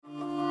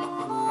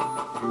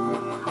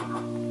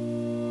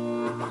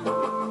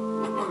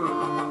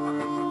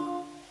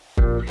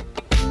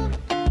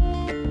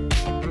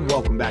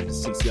back to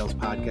CCL's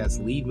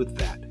podcast, Lead with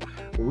That,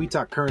 where we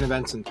talk current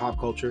events and pop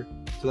culture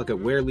to look at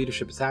where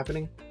leadership is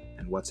happening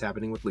and what's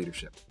happening with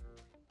leadership.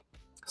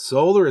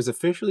 Solar is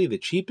officially the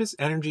cheapest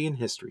energy in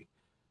history.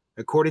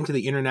 According to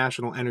the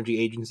International Energy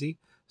Agency,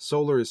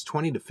 solar is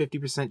 20 to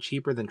 50%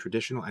 cheaper than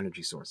traditional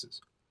energy sources.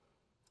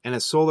 And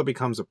as solar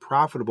becomes a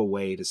profitable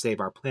way to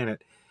save our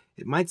planet,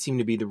 it might seem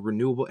to be the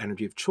renewable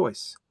energy of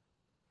choice.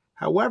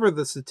 However,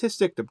 the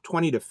statistic of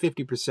 20 to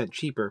 50%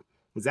 cheaper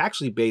is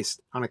actually based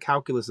on a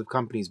calculus of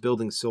companies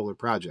building solar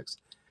projects,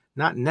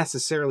 not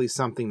necessarily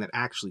something that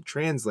actually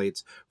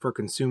translates for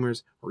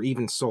consumers or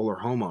even solar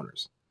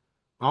homeowners.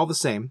 All the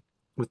same,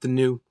 with the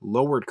new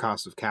lowered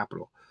cost of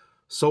capital,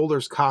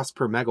 solar's cost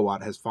per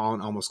megawatt has fallen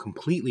almost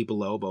completely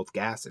below both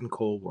gas and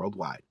coal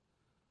worldwide.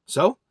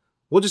 So,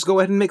 we'll just go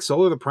ahead and make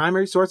solar the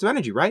primary source of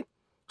energy, right?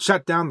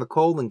 Shut down the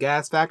coal and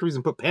gas factories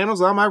and put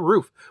panels on my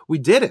roof. We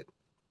did it.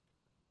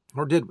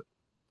 Or did we?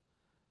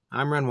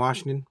 I'm Ren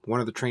Washington,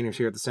 one of the trainers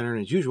here at the center,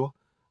 and as usual,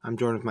 I'm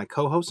joined with my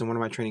co-host and one of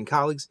my training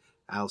colleagues,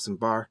 Allison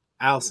Barr.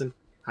 Allison,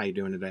 how you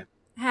doing today?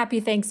 Happy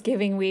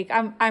Thanksgiving week.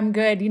 I'm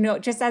good. You know,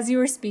 just as you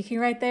were speaking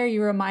right there,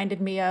 you reminded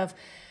me of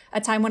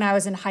a time when I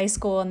was in high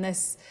school, and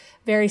this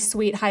very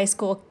sweet high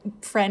school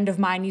friend of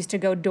mine used to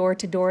go door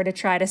to door to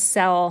try to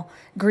sell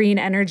green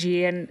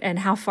energy, and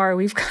how far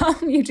we've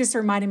come. You just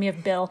reminded me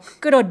of Bill.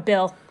 Good old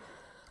Bill.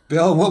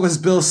 Bill, what was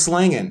Bill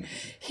slinging?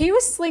 He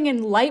was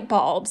slinging light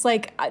bulbs.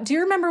 Like, do you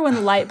remember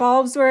when light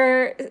bulbs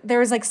were, there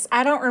was like,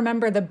 I don't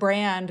remember the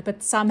brand,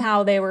 but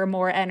somehow they were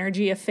more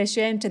energy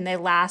efficient and they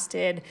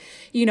lasted,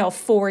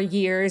 4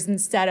 years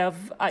instead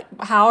of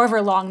however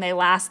long they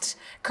last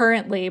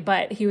currently.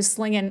 But he was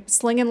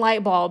slinging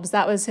light bulbs.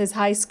 That was his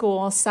high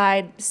school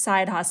side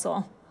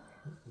hustle.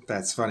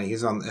 That's funny.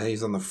 He's on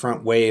the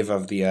front wave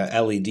of the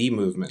LED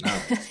movement,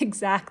 huh?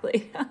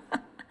 Exactly.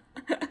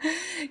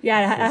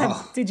 Yeah.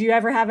 Wow. Did you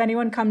ever have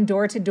anyone come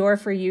door to door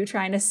for you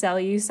trying to sell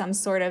you some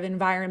sort of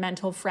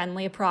environmental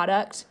friendly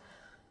product?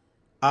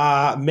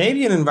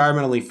 Maybe an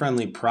environmentally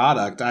friendly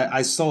product.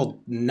 I sold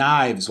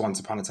knives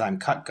once upon a time,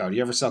 Cutco. Do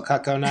you ever sell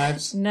Cutco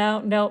knives?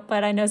 No,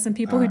 but I know some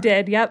people who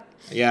did. Yep.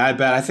 Yeah, I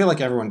bet. I feel like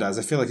everyone does.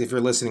 I feel like if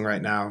you're listening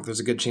right now, there's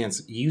a good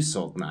chance you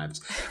sold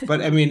knives. But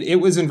I mean, it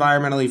was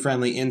environmentally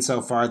friendly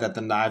insofar that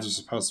the knives are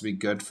supposed to be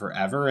good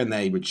forever and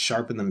they would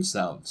sharpen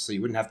themselves. So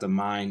you wouldn't have to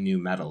mine new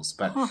metals.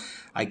 But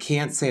I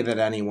can't say that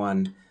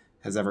anyone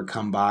has ever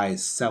come by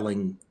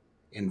selling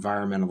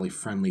environmentally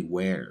friendly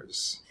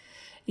wares.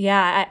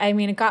 Yeah, I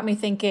mean, it got me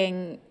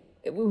thinking.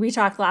 We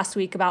talked last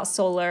week about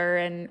solar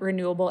and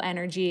renewable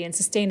energy and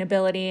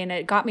sustainability, and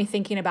it got me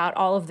thinking about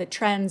all of the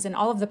trends and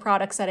all of the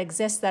products that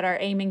exist that are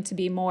aiming to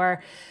be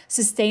more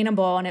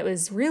sustainable. And it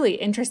was really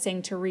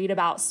interesting to read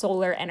about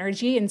solar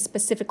energy and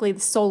specifically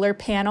the solar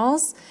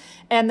panels.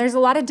 And there's a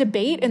lot of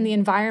debate in the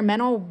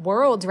environmental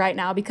world right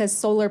now because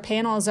solar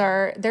panels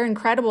they're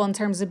incredible in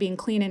terms of being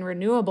clean and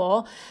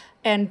renewable.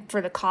 And for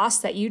the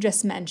cost that you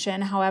just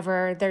mentioned,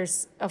 however,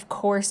 there's, of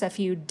course, a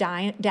few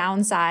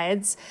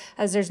downsides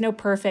as there's no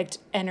perfect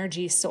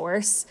energy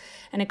source.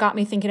 And it got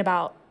me thinking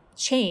about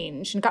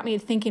change and got me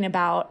thinking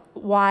about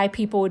why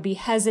people would be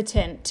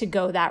hesitant to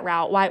go that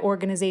route, why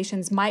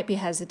organizations might be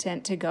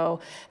hesitant to go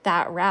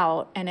that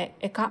route. And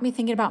it got me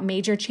thinking about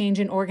major change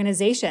in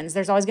organizations.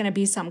 There's always going to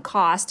be some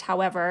cost.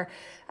 However,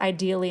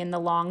 ideally, in the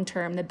long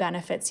term, the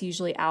benefits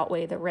usually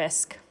outweigh the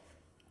risk.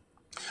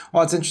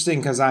 Well, it's interesting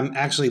because I'm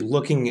actually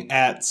looking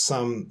at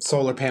some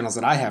solar panels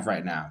that I have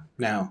right now.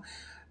 Now,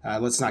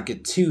 let's not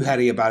get too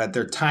heady about it.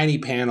 They're tiny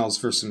panels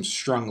for some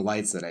strung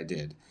lights that I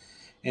did.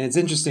 And it's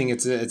interesting.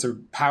 It's a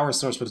power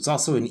source, but it's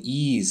also an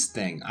ease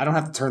thing. I don't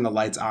have to turn the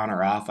lights on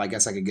or off. I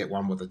guess I could get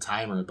one with a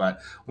timer, but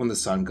when the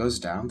sun goes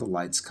down, the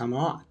lights come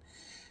on.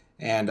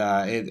 And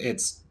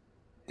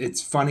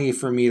it's funny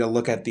for me to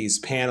look at these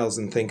panels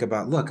and think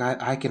about, look,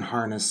 I can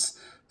harness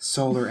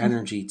solar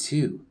energy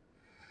too.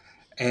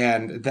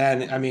 And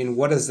then, I mean,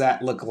 what does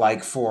that look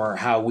like for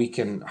how we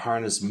can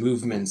harness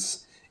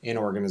movements in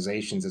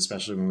organizations,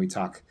 especially when we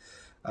talk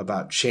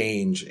about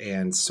change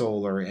and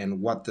solar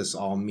and what this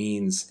all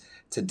means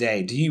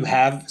today? Do you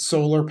have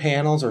solar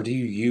panels or do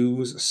you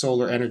use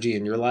solar energy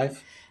in your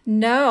life?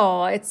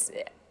 No, it's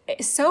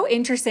so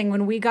interesting.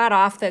 When we got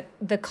off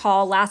the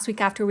call last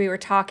week after we were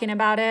talking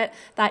about it,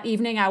 that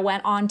evening I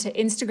went on to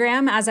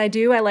Instagram, as I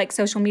do. I like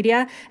social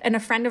media. And a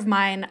friend of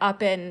mine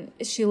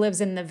she lives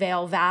in the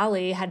Vail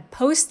Valley, had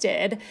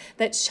posted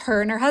that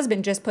her and her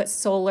husband just put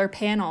solar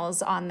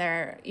panels on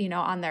their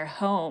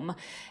home.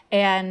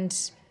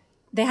 And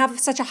they have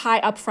such a high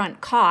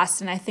upfront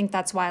cost, and I think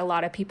that's why a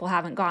lot of people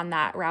haven't gone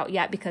that route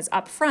yet, because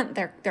upfront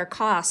their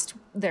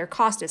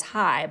cost is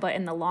high, but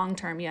in the long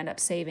term you end up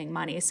saving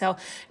money. So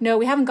no,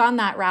 we haven't gone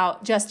that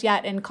route just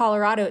yet. In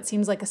Colorado, it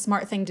seems like a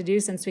smart thing to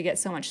do since we get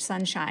so much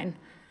sunshine.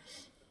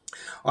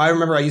 Well, I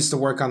remember I used to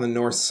work on the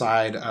north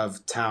side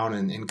of town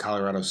in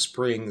Colorado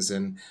Springs,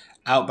 and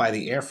out by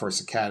the Air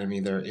Force Academy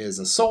there is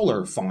a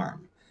solar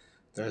farm.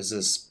 There's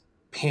this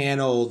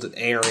paneled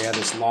area,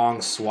 this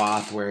long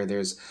swath where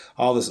there's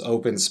all this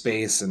open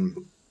space,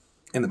 and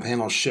And the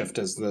panels shift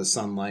as the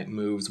sunlight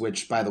moves,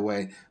 which, by the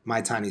way, my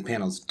tiny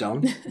panels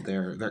don't.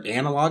 They're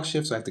analog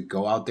shifts, so I have to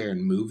go out there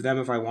and move them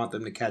if I want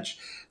them to catch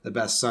the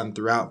best sun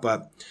throughout.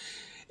 But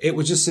it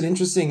was just an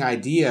interesting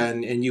idea,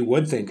 and you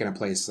would think in a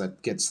place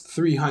that gets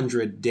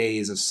 300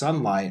 days of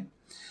sunlight,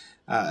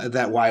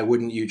 that why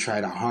wouldn't you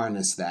try to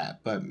harness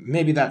that? But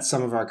maybe that's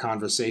some of our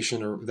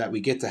conversation or that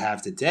we get to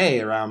have today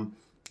around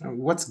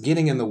what's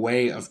getting in the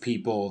way of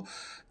people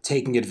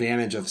taking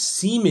advantage of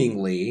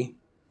seemingly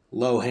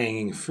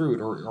low-hanging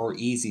fruit or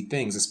easy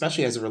things,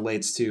 especially as it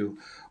relates to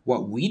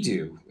what we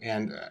do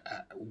and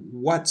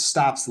what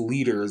stops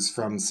leaders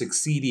from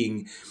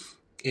succeeding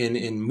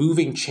in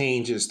moving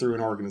changes through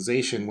an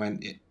organization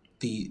when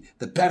the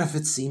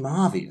benefits seem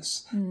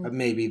obvious, but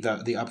maybe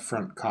the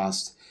upfront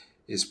cost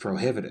is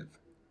prohibitive.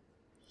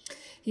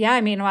 Yeah,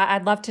 I mean,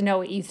 I'd love to know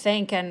what you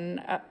think.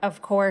 And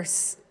of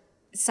course,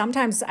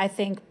 sometimes I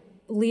think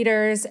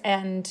leaders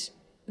and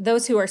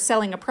those who are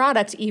selling a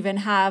product even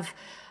have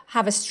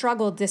a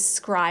struggle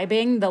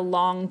describing the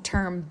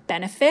long-term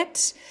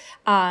benefit.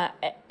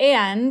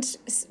 And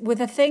with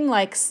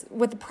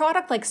with a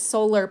product like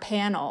solar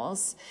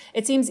panels,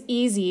 it seems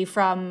easy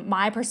from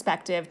my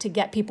perspective to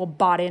get people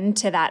bought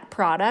into that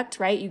product,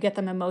 right? You get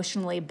them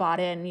emotionally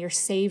bought in, you're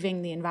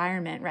saving the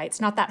environment, right?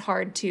 It's not that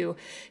hard to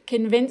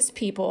convince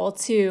people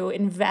to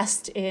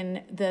invest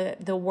in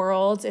the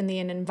world and the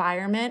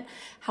environment.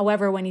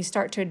 However, when you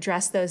start to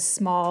address those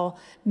small,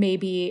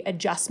 maybe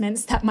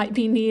adjustments that might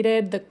be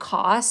needed, the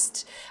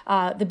cost,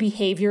 the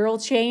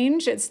behavioral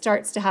change, it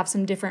starts to have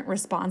some different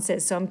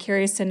responses. So I'm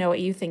curious to know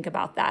what you think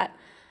about that.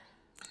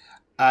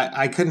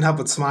 I couldn't help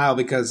but smile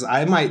because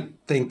I might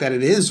think that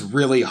it is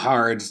really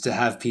hard to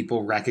have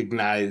people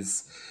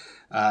recognize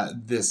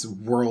this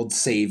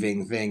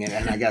world-saving thing.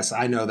 And I guess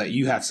I know that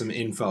you have some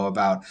info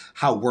about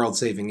how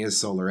world-saving is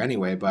solar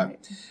anyway. But,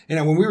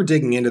 when we were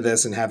digging into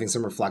this and having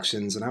some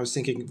reflections, and I was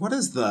thinking, what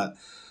does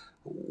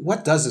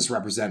this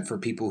represent for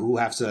people who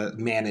have to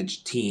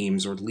manage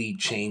teams or lead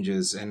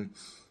changes?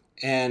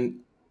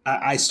 And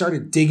I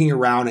started digging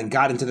around and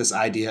got into this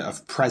idea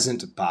of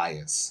present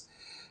bias,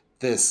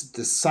 this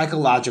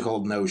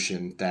psychological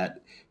notion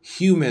that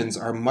humans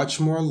are much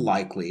more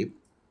likely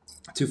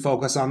to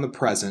focus on the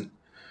present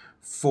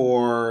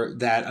for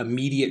that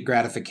immediate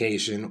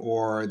gratification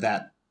or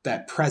that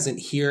present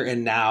here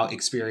and now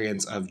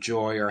experience of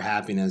joy or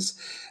happiness,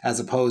 as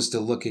opposed to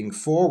looking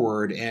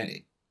forward.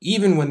 And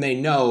even when they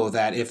know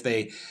that if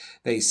they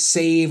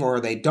save or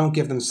they don't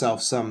give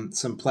themselves some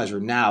pleasure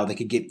now, they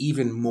could get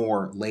even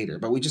more later.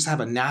 But we just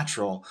have a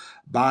natural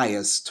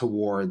bias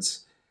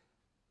towards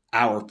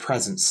our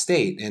present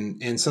state.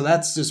 And so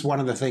that's just one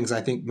of the things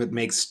I think that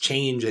makes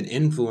change and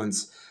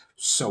influence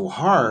so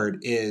hard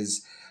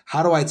is,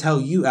 how do I tell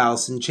you,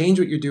 Allison, change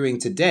what you're doing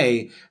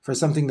today for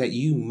something that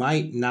you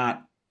might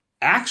not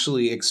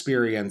actually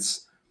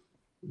experience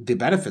the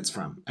benefits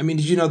from? I mean,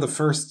 did you know the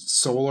first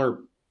solar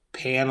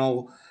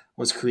panel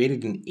was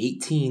created in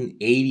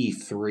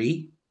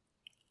 1883?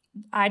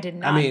 I did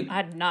not.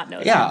 I did not know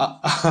that. Yeah,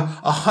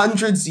 a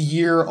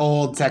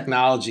hundreds-year-old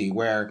technology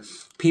where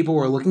people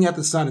were looking at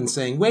the sun and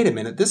saying, wait a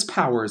minute, this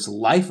powers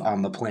life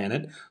on the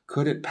planet.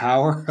 Could it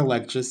power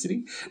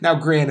electricity? Now,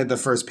 granted, the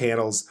first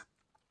panels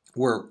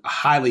were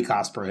highly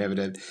cost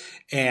prohibitive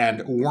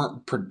and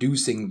weren't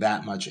producing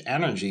that much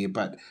energy.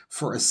 But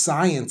for a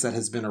science that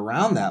has been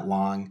around that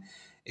long,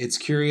 it's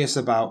curious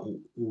about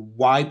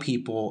why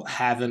people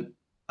haven't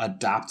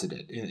adopted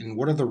it and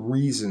what are the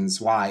reasons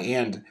why,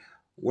 and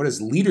what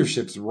is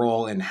leadership's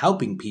role in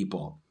helping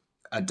people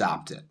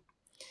adopt it?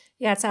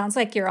 Yeah, it sounds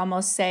like you're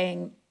almost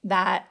saying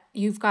that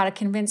you've got to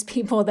convince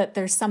people that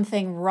there's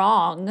something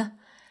wrong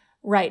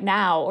right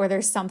now, or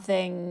there's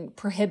something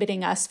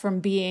prohibiting us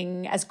from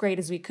being as great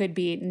as we could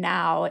be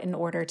now in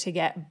order to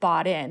get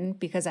bought in,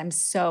 because I'm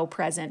so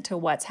present to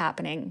what's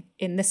happening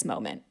in this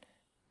moment.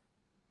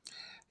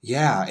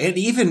 Yeah, and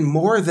even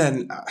more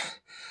than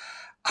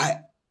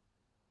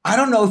I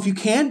don't know if you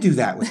can do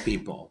that with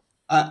people.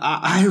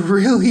 I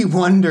really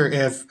wonder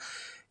if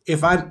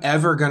I'm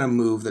ever going to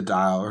move the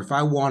dial, or if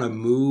I want to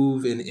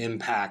move and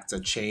impact a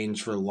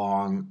change for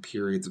long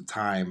periods of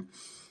time.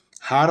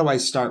 How do I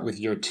start with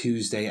your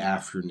Tuesday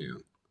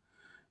afternoon?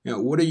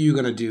 What are you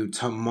going to do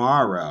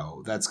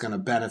tomorrow that's going to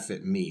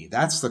benefit me?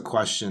 That's the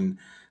question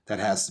that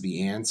has to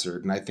be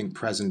answered. And I think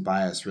present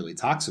bias really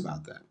talks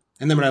about that.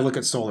 And then when I look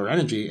at solar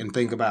energy and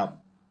think about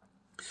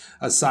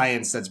a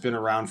science that's been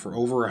around for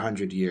over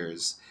 100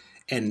 years,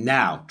 and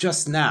now,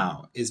 just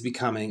now, is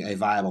becoming a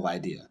viable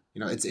idea.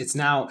 It's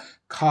now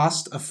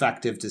cost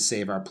effective to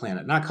save our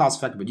planet. Not cost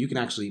effective, but you can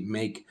actually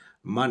make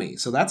money.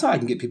 So that's how I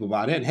can get people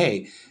bought in.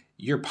 Hey,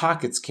 your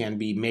pockets can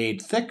be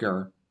made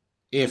thicker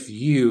if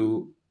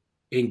you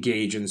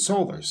engage in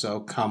solar. So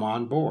come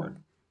on board.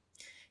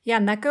 Yeah,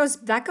 and that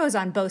goes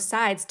on both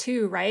sides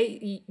too,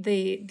 right?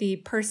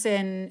 The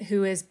person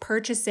who is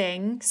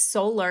purchasing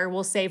solar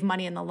will save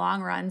money in the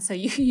long run. So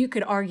you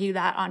could argue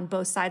that on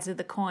both sides of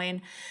the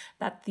coin,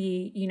 that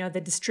the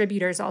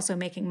distributor is also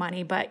making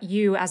money, but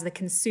you as the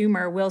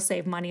consumer will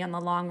save money on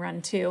the long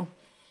run too.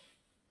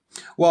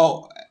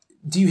 Well,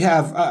 do you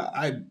have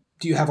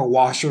Do you have a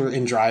washer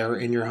and dryer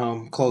in your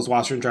home? Clothes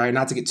washer and dryer?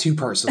 Not to get too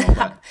personal,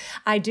 but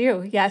I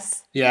do,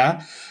 yes.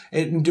 yeah.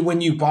 And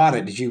when you bought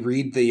it, did you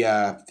read the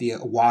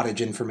wattage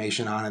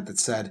information on it that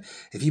said,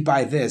 if you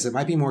buy this, it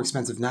might be more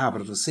expensive now,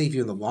 but it'll save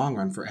you in the long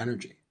run for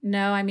energy?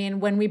 No, I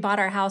mean, when we bought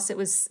our house,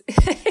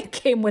 it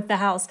came with the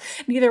house.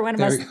 Neither one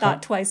of us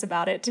thought twice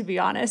about it, to be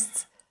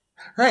honest.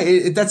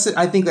 Right.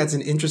 I think that's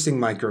an interesting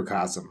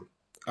microcosm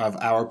of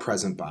our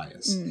present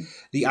bias.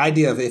 The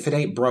idea of if it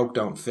ain't broke,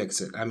 don't fix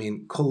it. I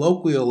mean,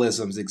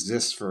 colloquialisms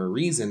exist for a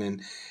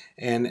reason.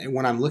 And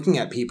when I'm looking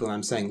at people and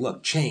I'm saying,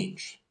 look,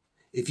 change.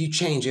 If you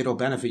change, it'll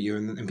benefit you.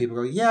 And people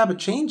go, yeah, but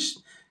change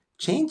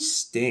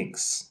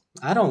stinks.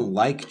 I don't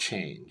like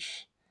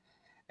change.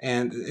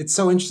 And it's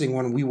so interesting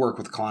when we work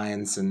with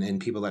clients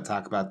and people that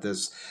talk about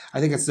this. I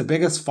think it's the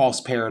biggest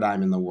false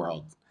paradigm in the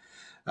world.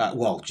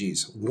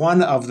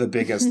 One of the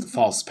biggest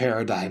false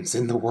paradigms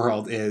in the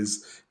world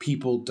is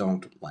people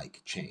don't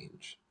like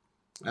change.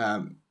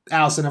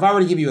 Allison, if I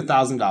were to give you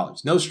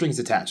 $1,000, no strings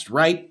attached,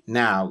 right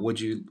now, would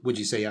you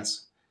say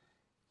yes?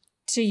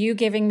 To you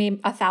giving me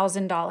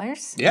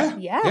 $1,000? Yeah.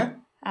 Yeah.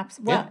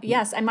 Absolutely. Well,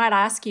 yes. I might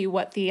ask you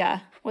what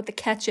the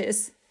catch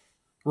is.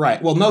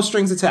 Right. Well, no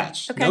strings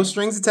attached. Okay. No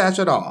strings attached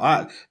at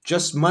all.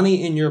 Just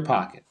money in your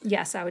pocket.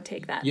 Yes, I would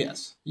take that.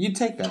 Yes, you'd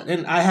take that.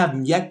 And I have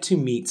yet to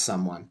meet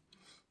someone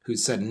who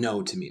said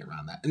no to me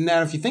around that. And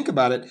now if you think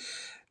about it,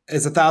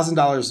 is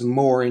 $1,000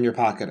 more in your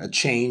pocket a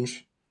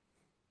change?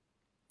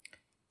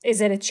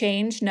 Is it a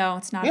change? No,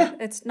 it's not. Yeah.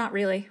 It's not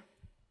really.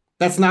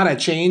 That's not a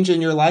change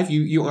in your life?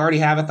 You already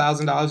have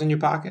 $1,000 in your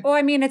pocket? Oh,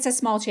 I mean, it's a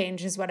small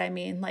change is what I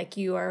mean. Like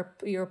you're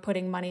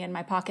putting money in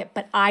my pocket,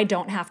 but I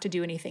don't have to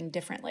do anything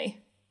differently.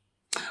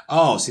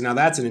 Oh, see, now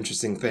that's an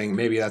interesting thing.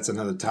 Maybe that's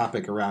another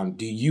topic around,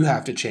 do you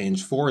have to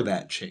change for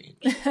that change?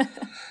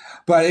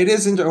 But it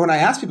isn't, when I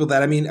ask people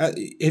that, I mean,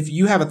 if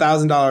you have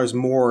 $1,000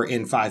 more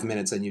in 5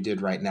 minutes than you did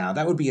right now,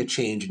 that would be a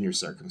change in your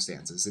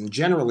circumstances. And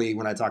generally,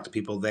 when I talk to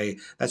people,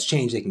 that's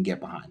change they can get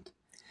behind.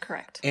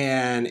 Correct.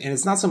 And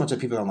it's not so much that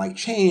people don't like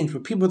change.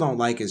 What people don't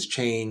like is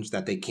change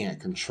that they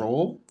can't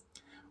control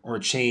or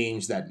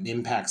change that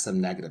impacts them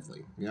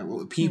negatively. You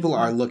know, people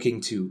are looking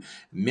to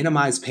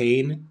minimize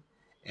pain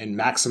and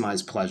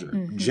maximize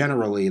pleasure.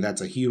 Generally,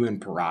 that's a human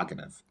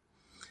prerogative.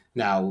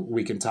 Now,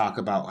 we can talk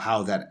about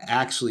how that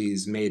actually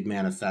is made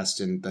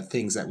manifest in the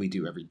things that we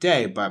do every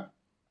day, but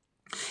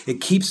it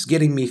keeps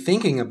getting me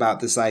thinking about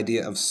this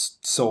idea of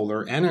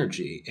solar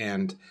energy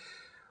and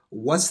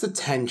what's the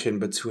tension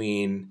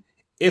between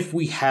if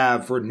we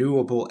have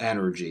renewable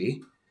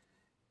energy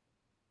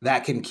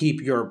that can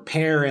keep your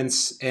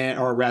parents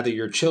or rather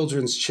your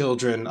children's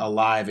children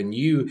alive and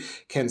you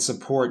can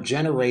support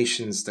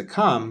generations to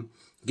come,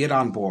 get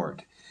on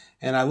board.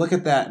 And I look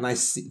at that and I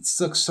see it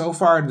looks so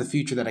far into the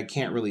future that I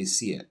can't really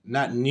see it.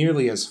 Not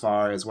nearly as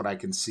far as what I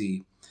can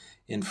see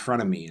in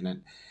front of me.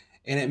 And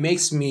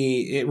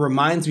it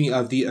reminds me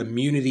of the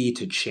immunity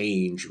to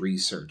change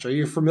research. Are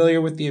you familiar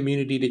with the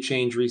immunity to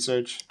change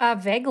research?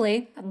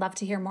 Vaguely. I'd love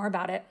to hear more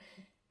about it.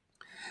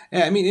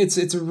 Yeah, I mean, it's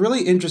a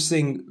really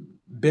interesting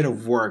bit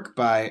of work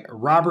by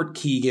Robert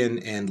Keegan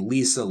and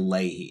Lisa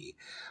Leahy,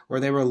 where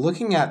they were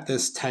looking at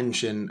this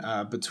tension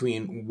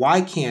between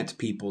why can't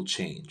people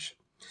change?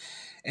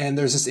 And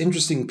there's this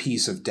interesting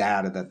piece of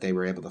data that they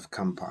were able to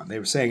come upon. They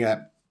were saying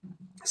that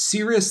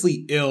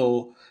seriously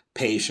ill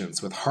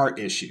patients with heart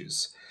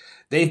issues,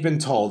 they've been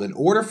told in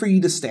order for you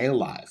to stay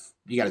alive,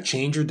 you got to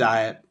change your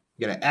diet,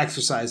 you got to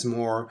exercise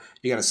more,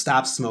 you got to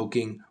stop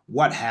smoking,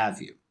 what have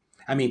you.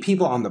 I mean,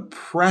 people on the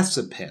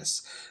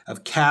precipice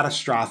of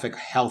catastrophic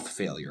health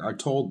failure are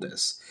told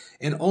this,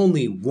 and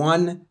only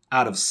 1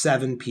 out of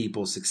 7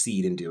 people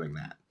succeed in doing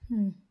that.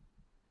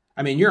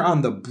 I mean, you're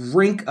on the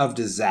brink of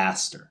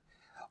disaster.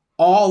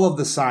 All of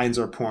the signs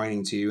are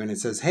pointing to you, and it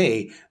says,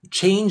 hey,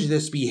 change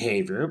this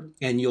behavior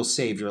and you'll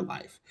save your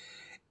life.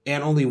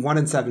 And only 1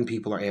 in 7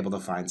 people are able to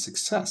find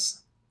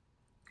success.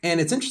 And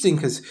it's interesting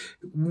because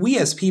we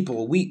as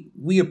people,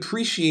 we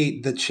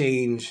appreciate the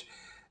change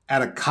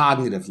at a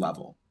cognitive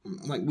level.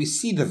 Like we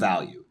see the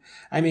value.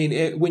 I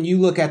mean, when you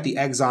look at the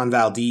Exxon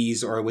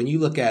Valdez or when you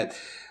look at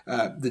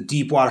the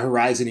Deepwater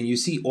Horizon and you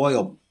see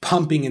oil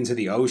pumping into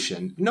the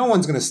ocean, no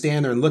one's going to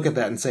stand there and look at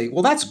that and say,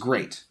 well, that's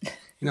great.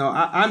 You know,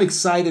 I'm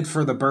excited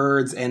for the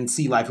birds and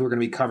sea life who are going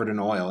to be covered in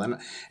oil.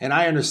 And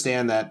I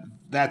understand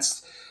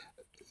that's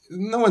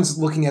no one's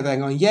looking at that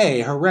and going,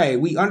 yay, hooray.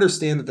 We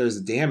understand that there's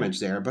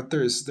damage there, but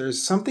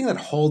there's something that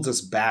holds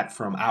us back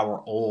from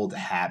our old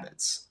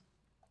habits.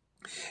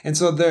 And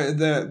so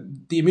the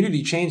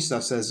immunity change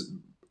stuff says,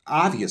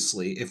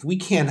 obviously, if we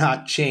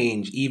cannot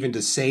change even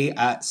to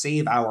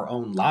save our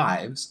own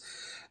lives,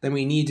 then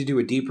we need to do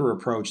a deeper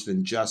approach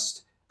than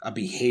just a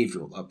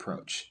behavioral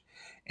approach.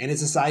 And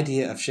it's this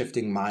idea of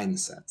shifting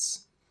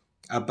mindsets,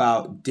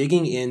 about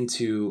digging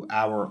into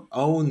our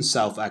own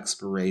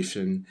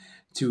self-exploration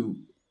to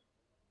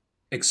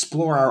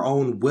explore our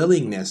own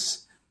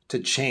willingness to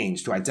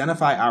change, to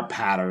identify our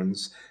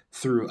patterns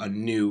through a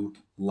new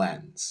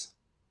lens.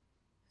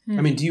 I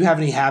mean, do you have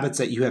any habits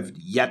that you have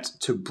yet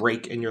to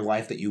break in your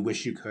life that you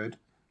wish you could?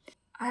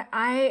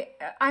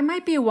 I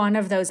might be one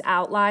of those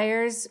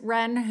outliers,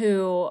 Ren,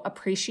 who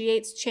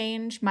appreciates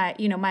change.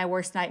 My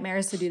worst nightmare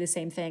is to do the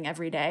same thing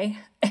every day.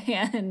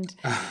 And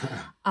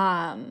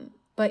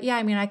but yeah,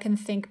 I mean, I can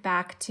think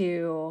back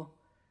to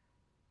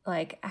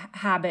like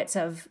habits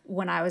of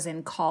when I was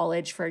in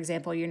college, for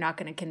example. You're not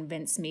going to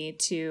convince me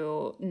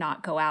to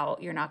not go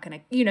out. You're not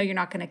going to, you're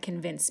not going to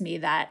convince me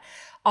that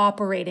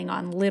operating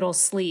on little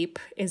sleep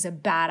is a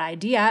bad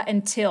idea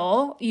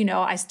until,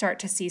 I start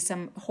to see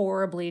some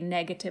horribly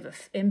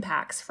negative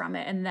impacts from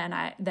it. And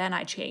then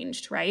I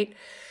changed, right?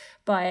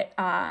 But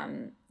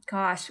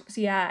gosh,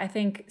 so yeah, I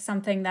think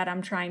something that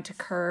I'm trying to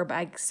curb,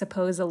 I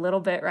suppose a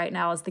little bit right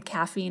now, is the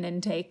caffeine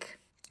intake.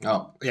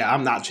 Oh, yeah,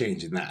 I'm not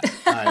changing that.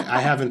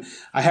 I have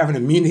an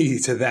immunity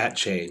to that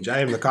change. I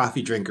am the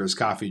coffee drinker's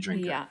coffee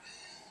drinker. Yeah.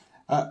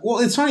 Well,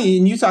 it's funny,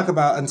 and you talk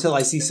about until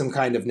I see some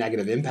kind of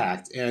negative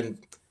impact, and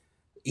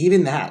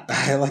even that,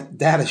 like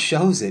data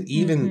shows it,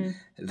 even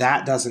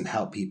that doesn't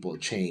help people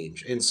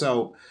change. And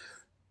so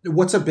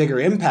what's a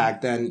bigger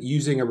impact than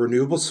using a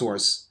renewable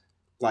source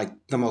like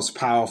the most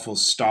powerful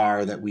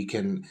star that we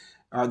can,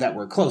 or that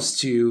we're close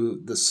to,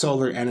 the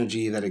solar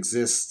energy that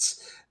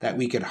exists that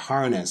we could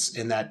harness,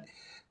 and that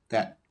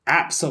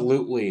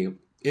absolutely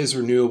is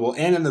renewable.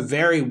 And in the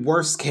very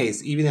worst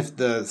case, even if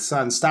the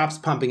sun stops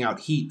pumping out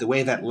heat, the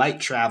way that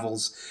light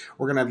travels,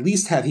 we're going to at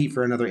least have heat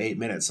for another 8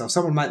 minutes. So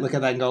someone might look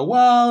at that and go,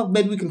 well,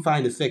 maybe we can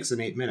find a fix in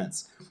 8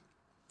 minutes.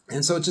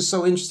 And so it's just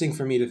so interesting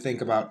for me to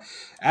think about,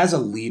 as a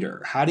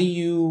leader, how do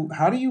you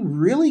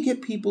really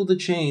get people to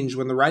change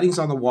when the writing's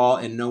on the wall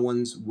and no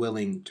one's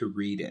willing to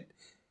read it?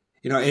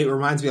 It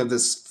reminds me of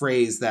this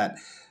phrase that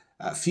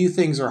few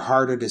things are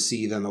harder to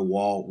see than the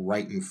wall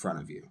right in front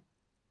of you.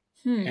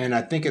 And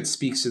I think it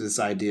speaks to this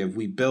idea of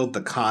we build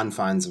the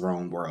confines of our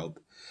own world.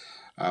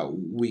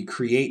 We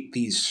create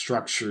these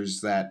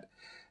structures that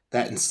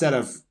instead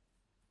of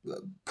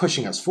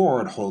pushing us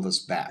forward, hold us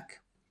back.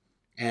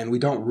 And we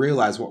don't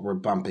realize what we're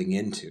bumping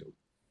into.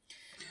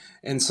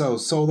 And so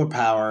solar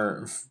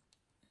power,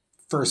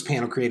 first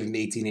panel created in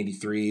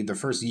 1883, the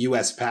first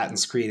U.S.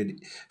 patents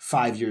created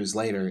 5 years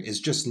later, is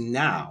just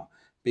now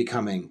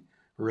becoming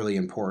really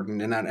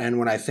important. And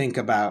when I think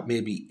about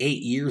maybe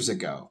 8 years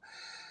ago,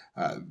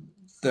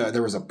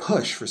 there was a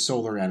push for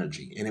solar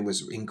energy, and it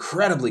was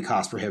incredibly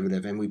cost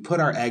prohibitive. And we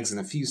put our eggs in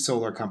a few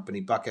solar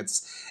company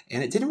buckets,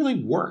 and it didn't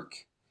really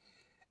work.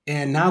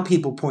 And now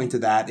people point to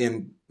that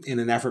in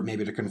an effort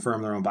maybe to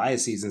confirm their own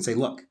biases and say,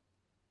 look,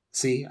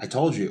 see, I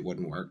told you it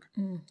wouldn't work.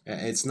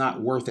 It's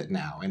not worth it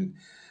now.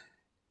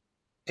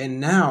 And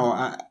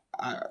now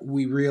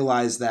we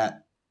realize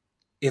that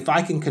if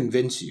I can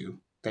convince you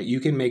that you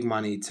can make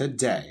money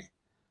today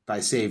by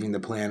saving the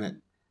planet,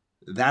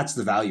 that's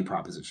the value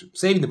proposition.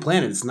 Saving the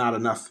planet is not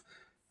enough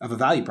of a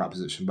value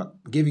proposition, but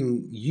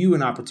giving you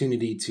an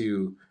opportunity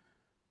to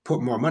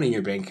put more money in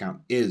your bank account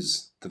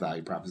is the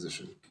value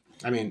proposition.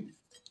 I mean,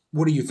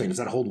 what do you think? Does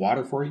that hold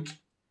water for you?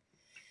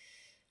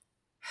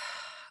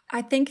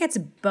 I think it's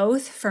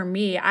both for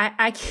me.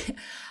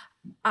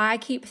 I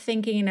keep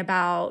thinking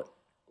about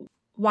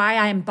why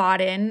I'm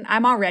bought in.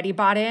 I'm already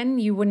bought in.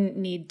 You wouldn't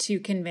need to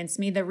convince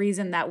me. The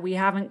reason that we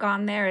haven't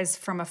gone there is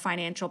from a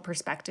financial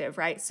perspective,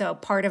 right? So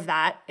part of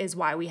that is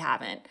why we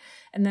haven't.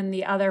 And then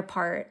the other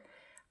part,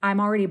 I'm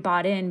already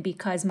bought in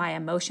because my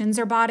emotions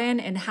are bought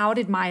in. And how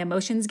did my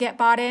emotions get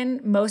bought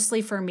in?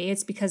 Mostly for me,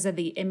 it's because of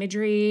the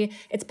imagery.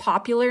 It's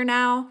popular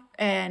now.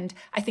 And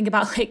I think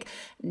about like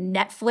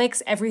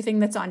Netflix, everything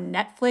that's on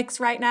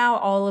Netflix right now,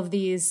 all of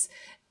these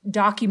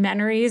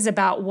documentaries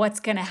about what's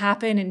going to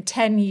happen in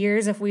 10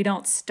 years if we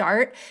don't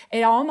start.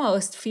 It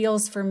almost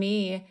feels for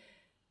me,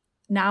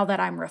 now that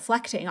I'm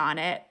reflecting on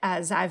it,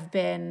 as I've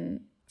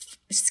been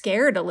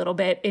scared a little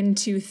bit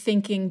into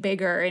thinking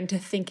bigger, into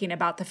thinking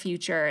about the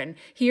future, and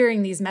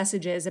hearing these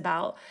messages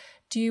about,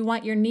 do you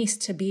want your niece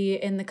to be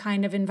in the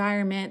kind of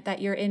environment that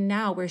you're in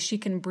now where she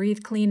can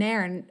breathe clean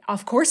air? And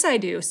of course I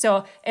do.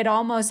 So it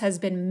almost has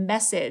been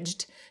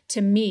messaged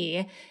to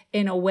me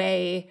in a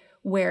way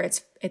where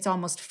it's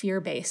almost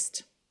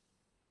fear-based.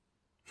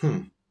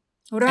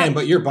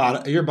 But you're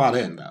bought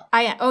in though.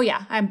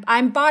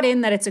 I'm bought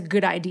in that it's a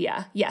good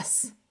idea.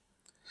 Yes.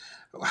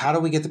 How do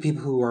we get the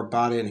people who are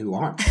bought in who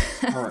aren't,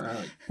 or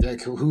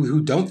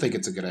who don't think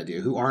it's a good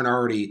idea, who aren't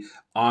already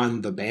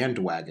on the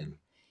bandwagon?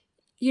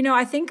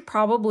 I think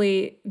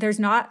probably there's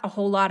not a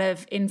whole lot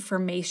of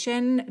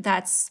information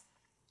that's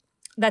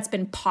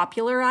been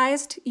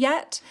popularized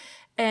yet,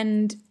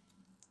 and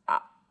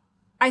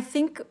I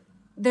think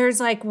there's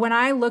like, when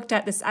I looked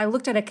at this, I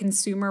looked at a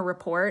consumer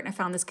report, and I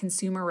found this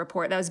consumer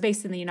report that was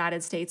based in the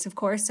United States, of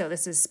course. So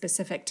this is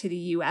specific to the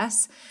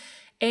US.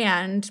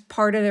 And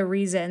part of the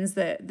reasons,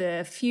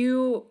 the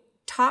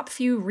top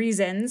few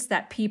reasons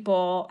that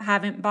people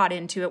haven't bought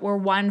into it were,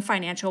 one,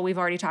 financial. We've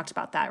already talked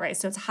about that, right?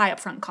 So it's high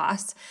upfront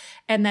costs.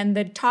 And then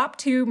the top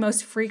two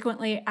most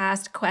frequently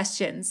asked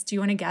questions. Do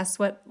you want to guess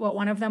what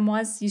one of them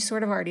was? You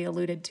sort of already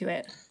alluded to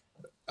it.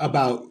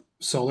 About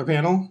solar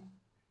panel?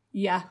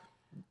 Yeah.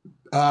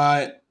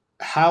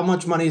 how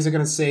much money is it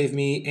going to save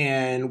me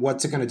and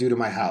what's it going to do to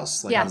my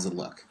house? Like, Yeah. how does it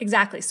look?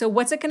 Exactly. So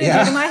what's it going to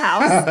do to my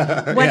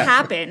house? What Yeah.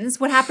 happens?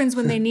 What happens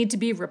when they need to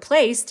be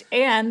replaced?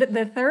 And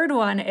the third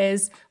one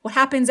is what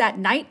happens at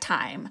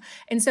nighttime?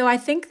 And so I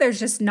think there's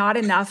just not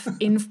enough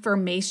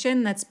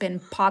information that's been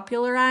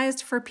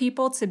popularized for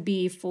people to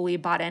be fully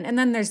bought in. And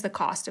then there's the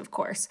cost, of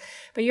course.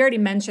 But you already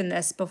mentioned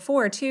this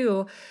before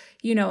too.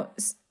 You know,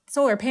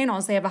 solar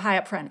panels, they have a high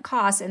upfront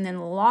cost. And then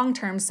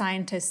long-term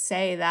scientists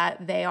say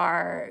that they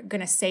are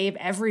going to save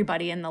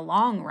everybody in the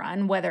long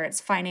run, whether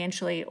it's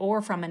financially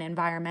or from an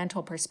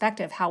environmental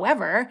perspective.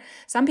 However,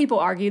 some people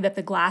argue that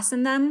the glass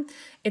in them,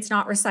 it's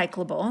not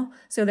recyclable.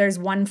 So there's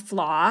one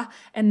flaw.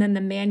 And then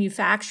the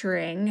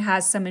manufacturing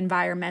has some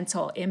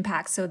environmental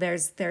impact. So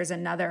there's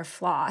another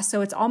flaw.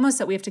 So it's almost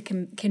that we have to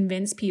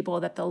convince people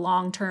that the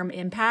long-term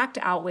impact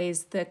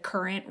outweighs the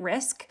current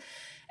risk.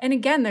 And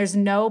again, there's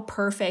no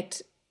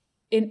perfect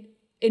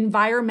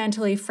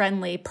environmentally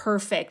friendly,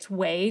 perfect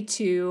way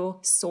to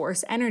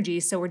source energy.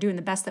 So we're doing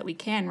the best that we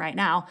can right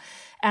now.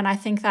 And I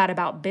think that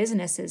about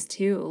businesses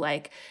too,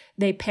 like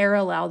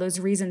those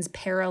reasons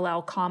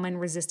parallel common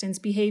resistance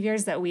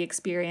behaviors that we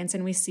experience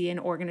and we see in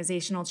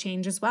organizational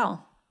change as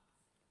well.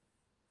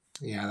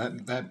 Yeah,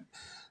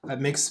 that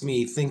makes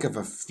me think of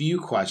a few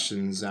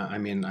questions. I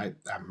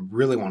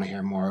really want to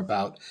hear more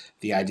about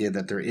the idea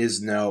that there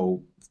is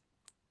no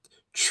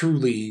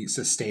truly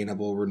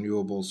sustainable,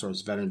 renewable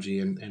source of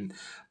energy.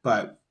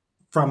 But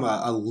from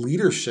a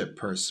leadership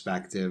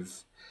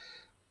perspective,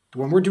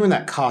 when we're doing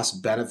that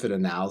cost benefit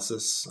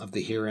analysis of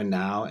the here and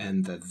now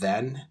and the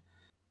then,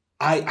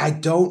 I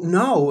don't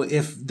know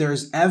if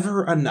there's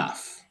ever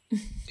enough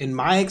in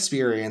my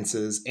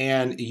experiences,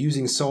 and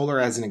using solar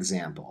as an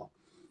example,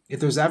 if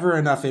there's ever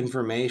enough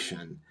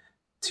information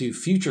to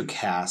future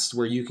cast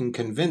where you can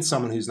convince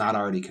someone who's not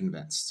already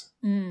convinced.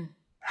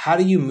 How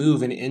do you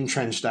move an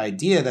entrenched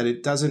idea that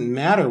it doesn't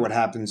matter what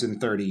happens in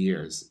 30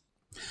 years?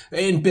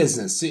 In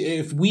business,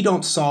 if we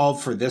don't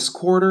solve for this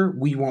quarter,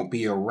 we won't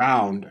be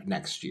around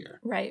next year.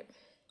 Right.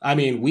 I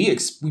mean, we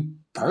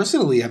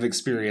personally have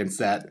experienced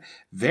that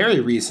very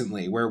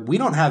recently, where we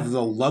don't have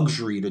the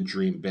luxury to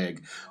dream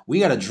big.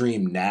 We got to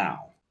dream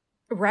now.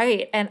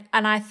 Right. And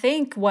I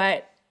think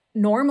what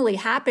normally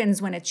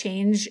happens when a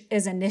change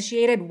is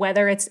initiated,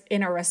 whether it's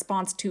in a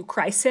response to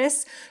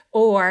crisis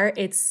or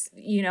it's,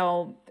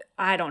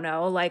 I don't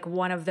know, like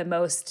one of the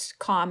most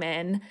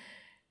common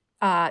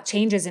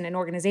changes in an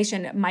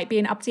organization might be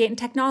an update in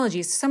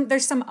technologies.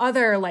 There's some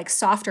other like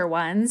softer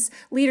ones,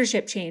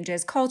 leadership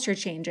changes, culture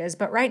changes.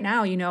 But right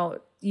now,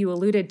 you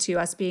alluded to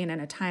us being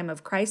in a time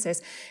of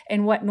crisis.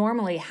 And what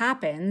normally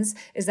happens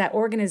is that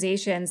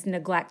organizations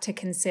neglect to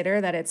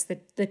consider that it's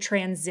the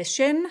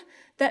transition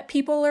that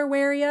people are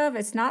wary of.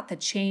 It's not the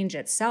change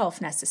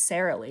itself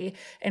necessarily.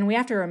 And we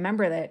have to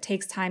remember that it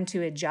takes time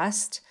to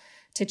adjust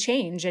to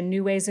change and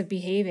new ways of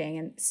behaving.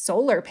 And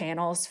solar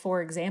panels,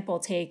 for example,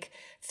 take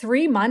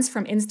 3 months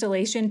from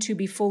installation to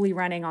be fully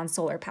running on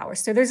solar power.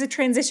 So there's a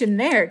transition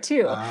there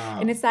too. Wow.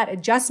 And it's that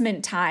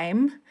adjustment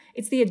time.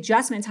 It's the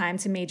adjustment time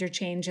to major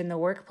change in the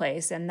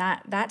workplace. And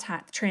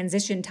that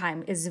transition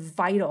time is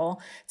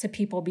vital to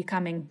people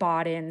becoming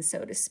bought in,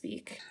 so to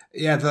speak.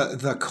 Yeah,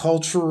 the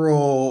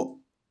cultural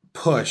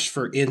push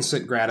for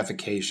instant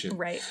gratification.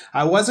 Right.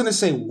 I was going to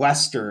say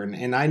Western,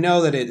 and I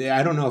know that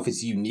I don't know if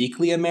it's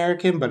uniquely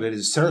American, but it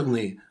is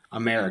certainly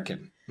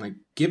American. Like,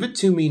 give it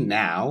to me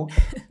now.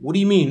 What do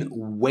you mean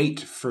wait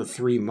for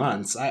 3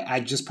 months? I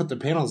just put the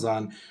panels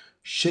on.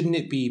 Shouldn't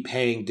it be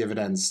paying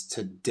dividends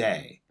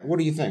today? What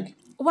do you think?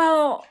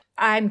 Well,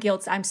 I'm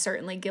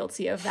certainly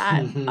guilty of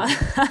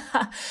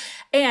that.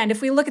 And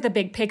if we look at the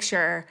big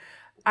picture,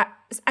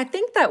 I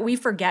think that we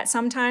forget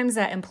sometimes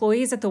that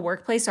employees at the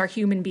workplace are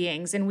human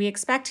beings, and we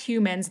expect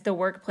humans at the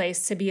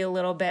workplace to be a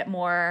little bit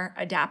more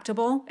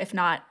adaptable, if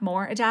not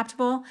more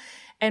adaptable.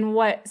 And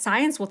what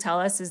science will tell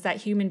us is that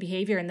human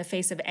behavior in the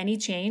face of any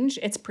change,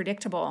 it's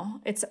predictable.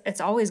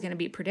 It's always going to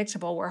be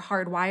predictable. We're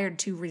hardwired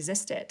to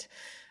resist it.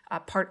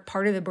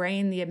 Part of the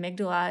brain, the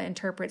amygdala,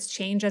 interprets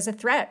change as a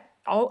threat,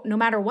 no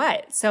matter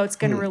what. So it's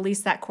going to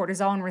release that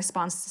cortisol in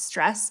response to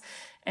stress.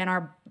 And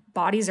our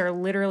bodies are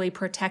literally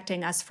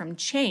protecting us from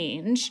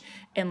change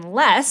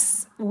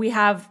unless we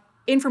have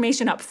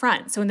information up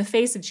front. So in the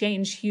face of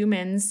change,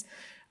 humans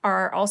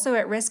are also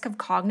at risk of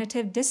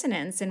cognitive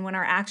dissonance. And when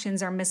our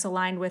actions are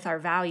misaligned with our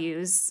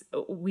values,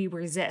 we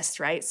resist,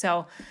 right?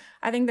 So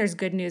I think there's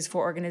good news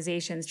for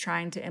organizations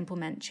trying to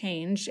implement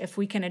change if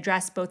we can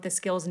address both the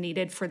skills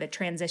needed for the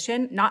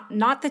transition,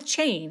 not the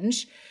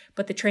change,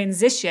 but the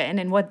transition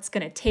and what it's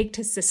going to take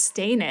to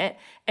sustain it,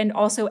 and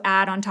also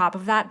add on top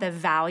of that the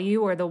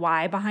value or the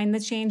why behind the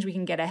change. We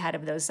can get ahead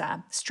of those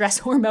stress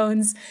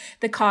hormones,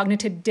 the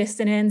cognitive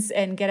dissonance,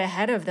 and get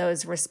ahead of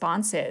those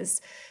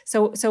responses.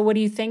 So what do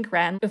you think,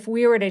 Ren? If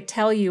we were to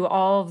tell you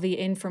all of the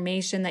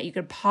information that you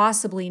could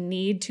possibly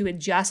need to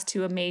adjust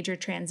to a major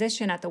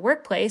transition at the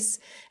workplace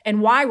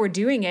and why we're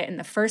doing it in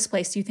the first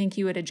place, do you think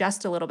you would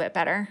adjust a little bit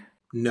better?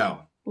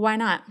 No. Why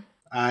not?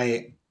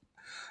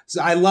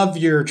 I love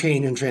your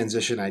change and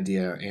transition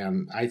idea,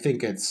 and I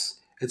think it's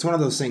It's one of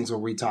those things where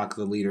we talk to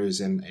the leaders,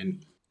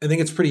 and I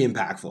think it's pretty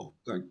impactful.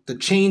 Like, the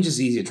change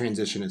is easy,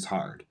 transition is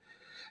hard.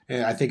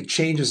 And I think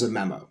change is a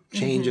memo.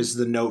 Change is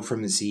the note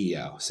from the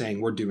CEO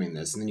saying we're doing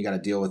this, and then you got to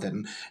deal with it.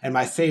 And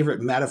my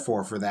favorite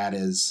metaphor for that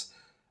is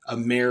a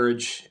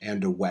marriage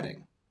and a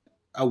wedding.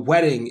 A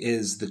wedding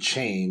is the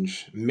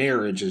change,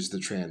 marriage is the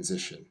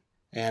transition.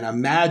 And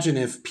imagine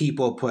if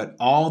people put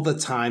all the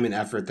time and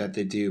effort that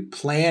they do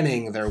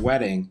planning their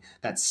wedding,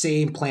 that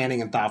same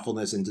planning and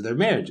thoughtfulness into their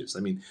marriages.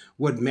 I mean,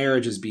 would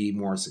marriages be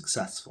more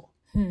successful?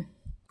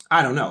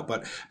 I don't know.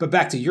 But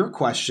back to your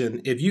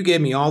question, if you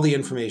gave me all the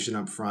information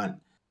up front,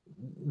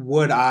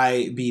 would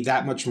I be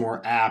that much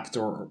more apt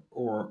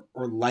or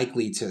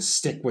likely to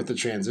stick with the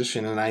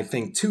transition? And I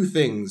think two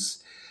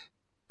things: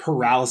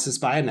 paralysis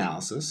by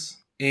analysis,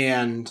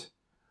 and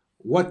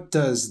what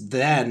does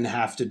then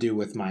have to do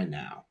with my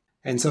now?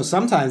 And so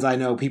sometimes I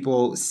know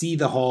people see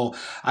the whole,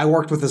 I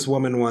worked with this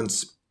woman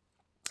once,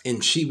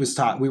 and she was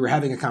we were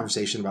having a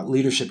conversation about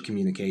leadership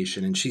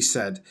communication. And she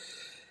said,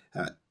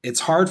 it's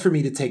hard for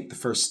me to take the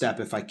first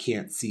step if I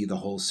can't see the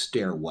whole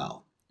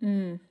stairwell.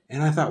 And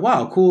I thought,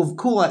 wow,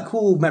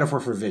 cool metaphor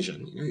for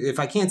vision. If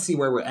I can't see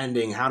where we're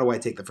ending, how do I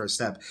take the first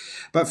step?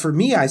 But for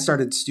me, I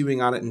started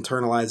stewing on it,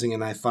 internalizing,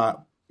 and I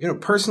thought,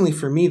 personally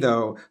for me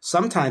though,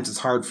 sometimes it's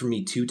hard for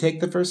me to take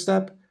the first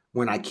step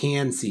when I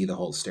can see the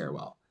whole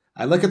stairwell.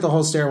 I look at the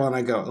whole stairwell and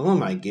I go, oh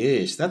my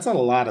gosh, that's a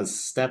lot of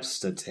steps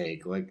to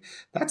take. Like,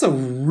 that's a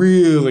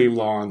really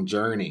long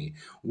journey.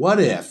 What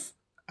if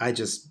I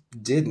just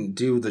didn't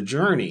do the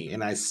journey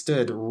and I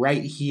stood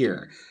right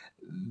here?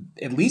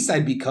 At least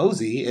I'd be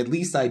cozy. At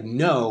least I'd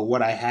know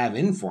what I have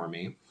in for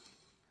me.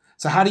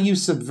 So how do you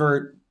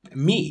subvert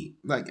me?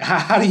 Like,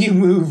 how do you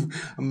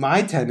move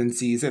my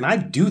tendencies? And I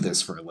do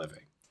this for a living.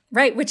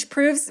 Right, which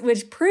proves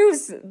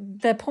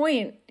the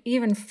point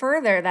even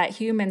further that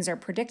humans are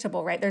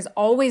predictable, right? There's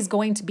always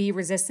going to be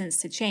resistance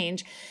to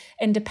change.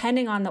 And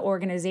depending on the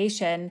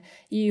organization,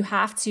 you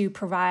have to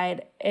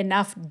provide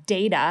enough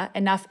data,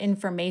 enough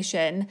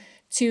information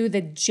to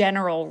the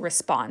general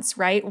response,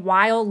 right?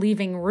 While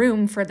leaving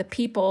room for the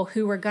people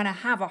who are going to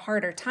have a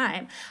harder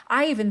time.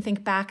 I even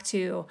think back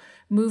to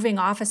moving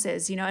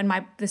offices,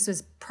 and this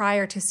was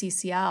prior to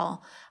CCL.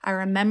 I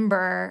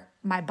remember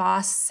my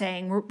boss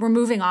saying, we're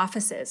moving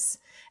offices.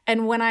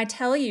 And when I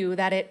tell you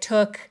that it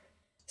took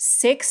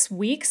 6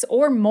 weeks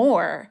or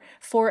more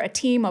for a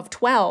team of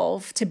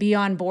 12 to be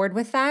on board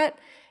with that,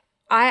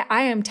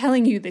 I am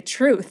telling you the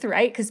truth,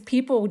 right? Because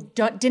people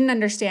didn't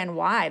understand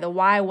why. The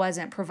why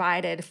wasn't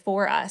provided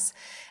for us.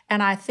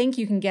 And I think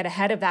you can get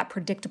ahead of that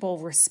predictable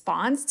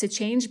response to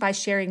change by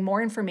sharing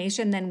more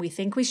information than we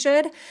think we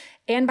should,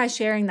 and by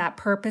sharing that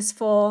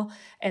purposeful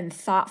and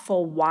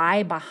thoughtful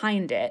why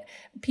behind it.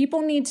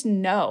 People need to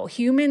know,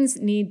 humans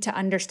need to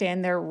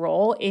understand their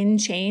role in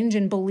change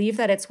and believe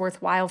that it's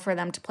worthwhile for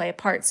them to play a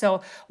part.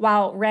 So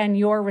while, Ren,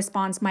 your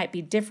response might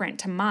be different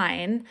to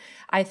mine,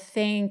 I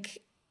think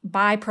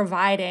by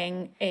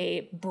providing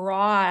a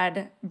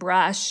broad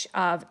brush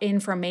of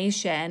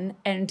information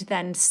and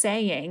then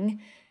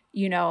saying,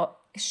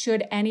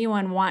 should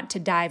anyone want to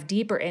dive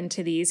deeper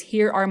into these,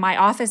 here are my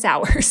office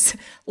hours.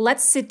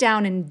 Let's sit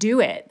down and do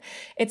it.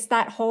 It's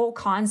that whole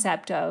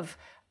concept of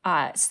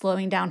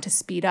slowing down to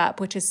speed up,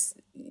 which is,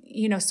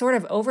 sort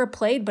of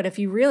overplayed. But if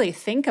you really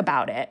think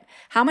about it,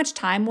 how much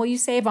time will you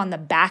save on the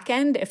back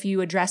end if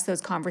you address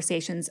those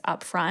conversations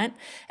up front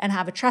and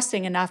have a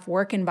trusting enough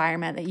work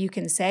environment that you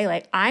can say,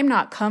 like, I'm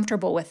not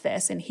comfortable with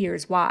this and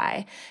here's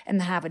why,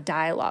 and have a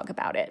dialogue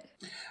about it?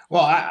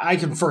 Well, I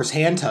can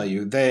firsthand tell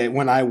you that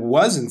when I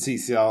was in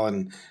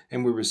CCL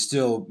and we were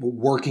still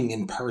working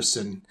in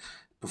person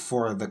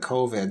before the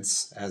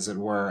COVIDs, as it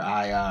were,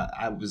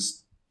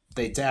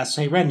 they asked,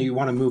 hey, Ren, do you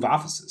want to move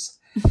offices?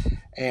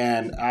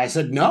 And I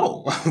said,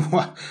 no.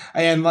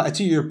 And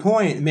to your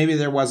point, maybe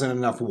there wasn't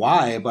enough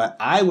why, but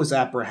I was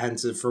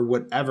apprehensive for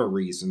whatever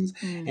reasons.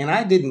 And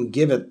I didn't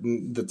give it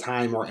the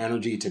time or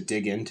energy to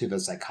dig into the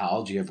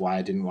psychology of why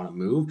I didn't want to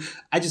move.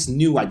 I just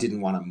knew I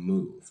didn't want to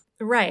move.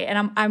 Right.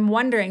 And I'm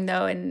wondering,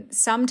 though, and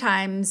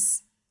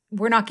sometimes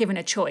we're not given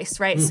a choice,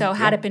 right? So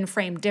had it been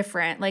framed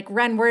different, like,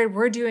 Ren,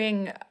 we're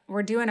doing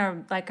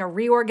a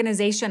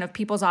reorganization of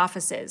people's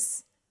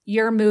offices.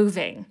 You're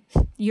moving.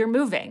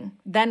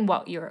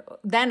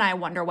 Then I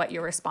wonder what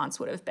your response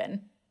would have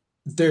been.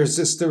 There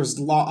was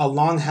a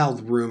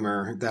long-held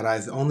rumor that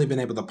I've only been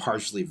able to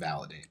partially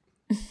validate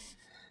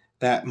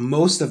that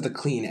most of the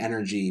clean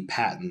energy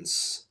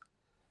patents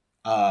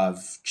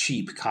of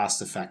cheap,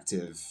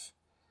 cost-effective,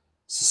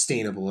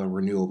 sustainable, and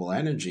renewable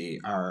energy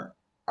are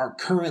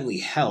currently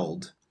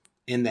held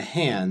in the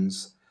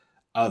hands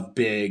of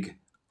big,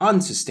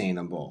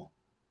 unsustainable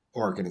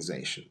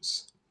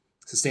organizations.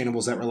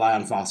 Sustainables that rely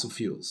on fossil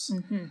fuels,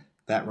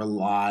 that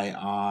rely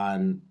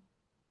on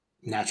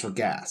natural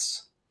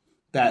gas,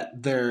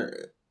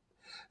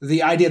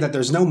 the idea that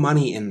there's no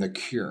money in the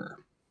cure.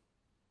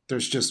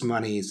 There's just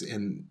monies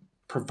in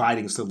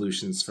providing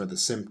solutions for the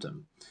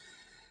symptom.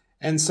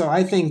 And so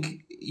I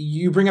think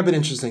you bring up an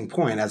interesting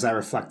point as I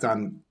reflect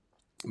on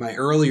my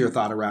earlier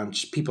thought around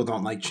people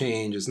don't like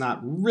change is not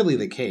really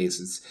the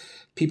case. It's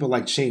People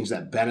like change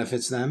that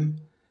benefits them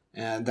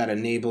and that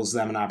enables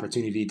them an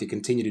opportunity to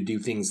continue to do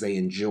things they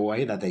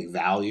enjoy, that they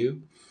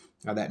value,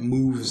 that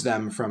moves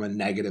them from a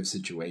negative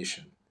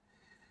situation.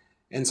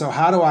 And so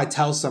how do I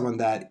tell someone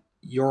that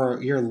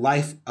your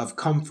life of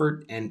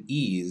comfort and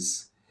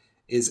ease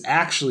is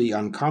actually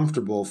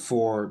uncomfortable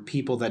for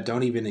people that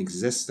don't even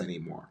exist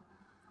anymore?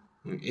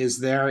 Is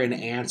there an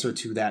answer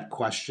to that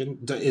question?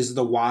 Is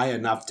the why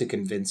enough to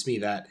convince me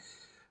that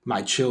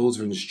my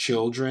children's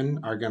children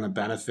are going to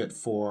benefit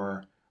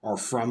for or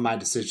from my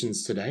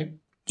decisions today,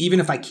 even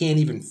if I can't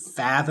even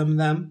fathom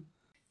them?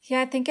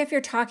 Yeah, I think if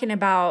you're talking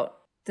about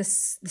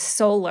this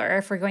solar,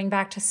 if we're going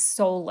back to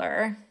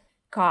solar,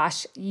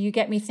 gosh, you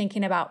get me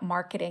thinking about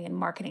marketing and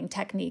marketing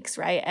techniques,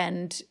 right?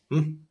 And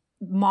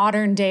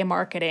modern day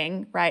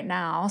marketing right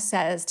now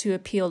says to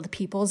appeal to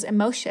people's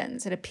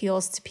emotions. It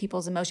appeals to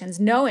people's emotions,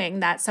 knowing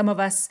that some of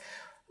us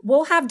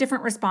will have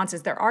different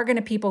responses. There are going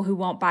to be people who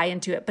won't buy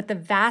into it, but the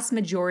vast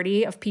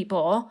majority of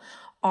people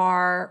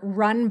are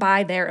run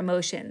by their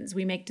emotions.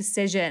 We make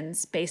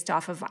decisions based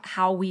off of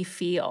how we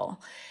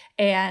feel.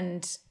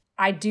 And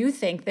I do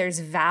think there's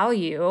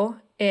value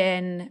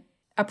in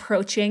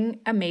approaching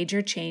a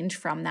major change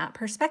from that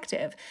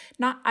perspective.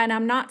 And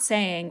I'm not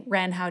saying,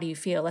 Ren, how do you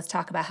feel? Let's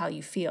talk about how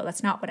you feel.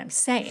 That's not what I'm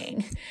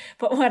saying.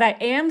 But what I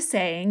am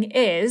saying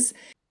is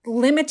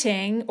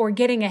limiting or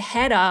getting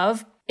ahead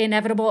of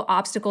inevitable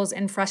obstacles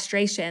and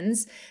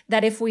frustrations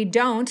that if we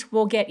don't,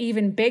 will get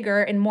even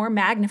bigger and more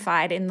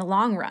magnified in the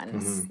long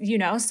run.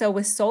 So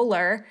with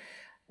solar,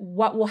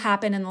 what will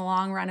happen in the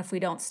long run if we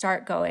don't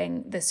start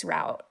going this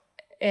route?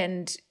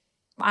 And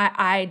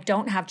I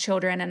don't have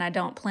children and I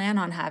don't plan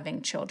on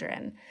having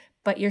children,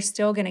 but you're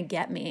still going to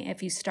get me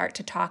if you start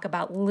to talk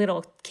about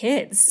little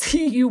kids.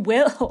 You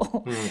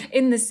will,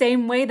 in the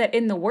same way that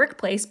in the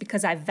workplace,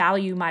 because I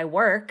value my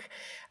work,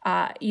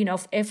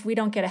 if we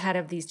don't get ahead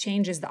of these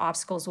changes, the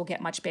obstacles will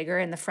get much bigger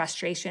and the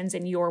frustrations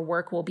and your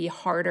work will be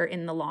harder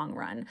in the long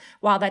run.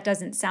 While that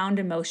doesn't sound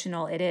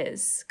emotional, it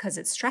is, because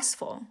it's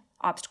stressful.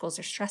 Obstacles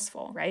are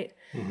stressful, right?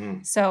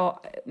 So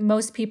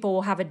most people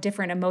will have a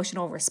different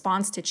emotional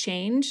response to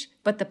change,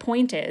 but the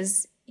point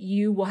is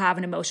you will have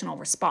an emotional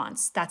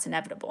response. That's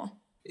inevitable.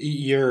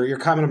 Your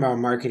comment about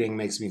marketing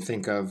makes me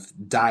think of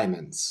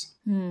diamonds,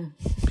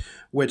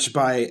 which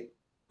by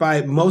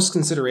most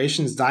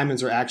considerations,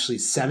 diamonds are actually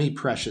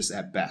semi-precious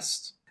at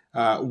best.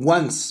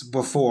 Once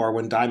before,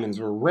 when diamonds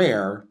were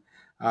rare,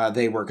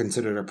 they were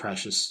considered a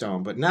precious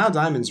stone, but now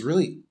diamonds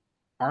really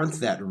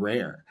aren't that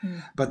rare,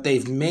 but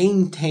they've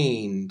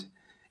maintained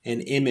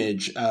an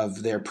image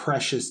of their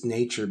precious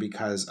nature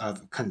because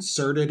of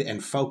concerted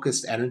and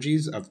focused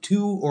energies of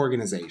two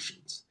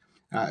organizations.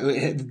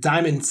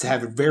 Diamonds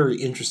have a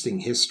very interesting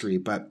history,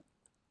 but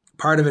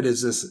part of it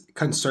is this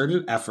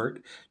concerted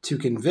effort to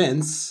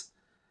convince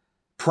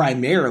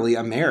primarily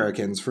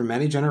Americans for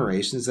many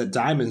generations that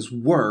diamonds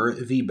were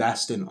the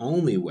best and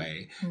only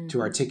way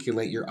to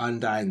articulate your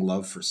undying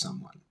love for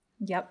someone.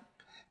 Yep.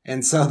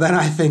 And so then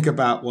I think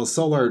about, well,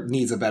 solar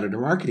needs a better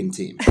marketing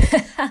team.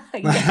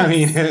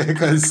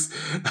 Yes.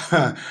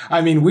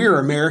 We're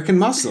American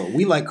muscle.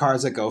 We like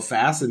cars that go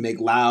fast and make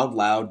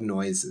loud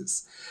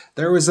noises.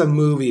 There was a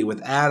movie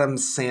with Adam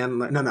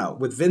Sandler,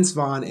 with Vince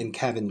Vaughn and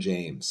Kevin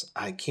James.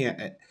 I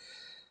can't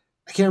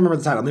remember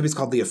the title. Maybe it's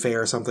called The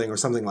Affair or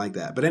something like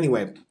that. But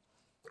anyway,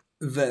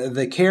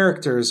 the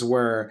characters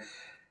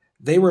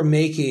they were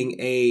making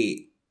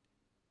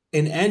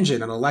an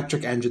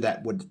electric engine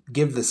that would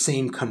give the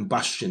same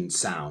combustion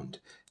sound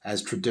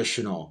as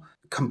traditional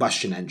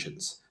combustion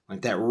engines.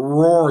 Like that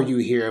roar you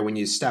hear when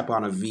you step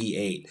on a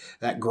V8,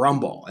 that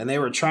grumble. And they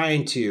were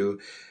trying to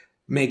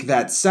make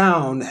that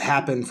sound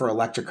happen for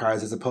electric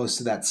cars as opposed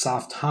to that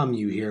soft hum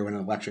you hear when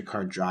an electric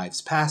car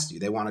drives past you.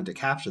 They wanted to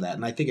capture that.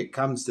 And I think it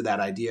comes to that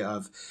idea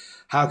of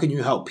how can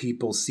you help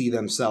people see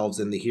themselves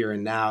in the here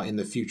and now in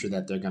the future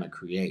that they're going to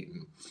create.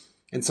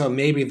 And so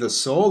maybe the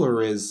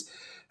solar is,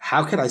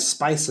 how could I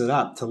spice it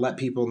up to let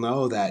people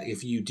know that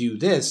if you do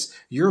this,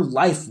 your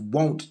life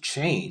won't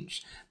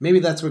change? Maybe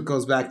that's what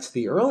goes back to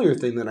the earlier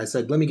thing that I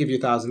said, let me give you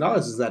 $1,000.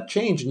 Does that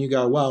change? And you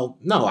go, well,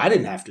 no, I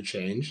didn't have to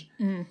change.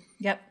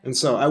 Yep. And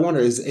so I wonder,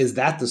 is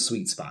that the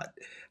sweet spot?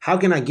 How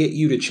can I get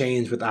you to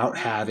change without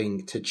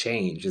having to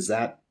change? Is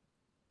that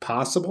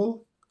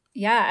possible?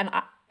 Yeah. And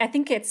I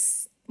think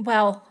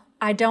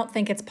I don't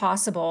think it's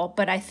possible,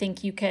 but I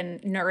think you can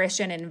nourish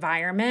an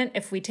environment.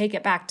 If we take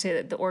it back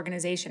to the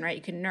organization, right?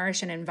 You can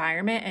nourish an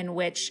environment in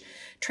which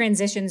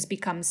transitions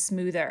become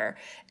smoother.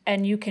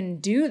 And you can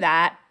do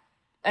that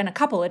in a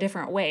couple of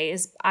different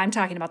ways. I'm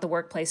talking about the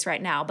workplace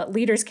right now, but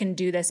leaders can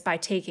do this by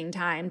taking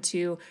time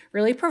to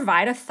really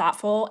provide a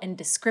thoughtful and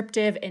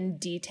descriptive and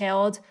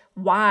detailed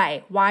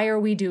why. Why are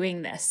we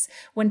doing this?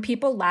 When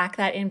people lack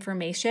that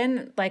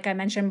information, like I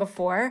mentioned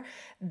before,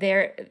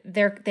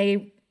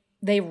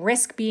 they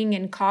risk being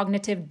in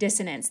cognitive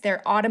dissonance.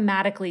 They're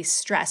automatically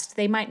stressed.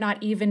 They might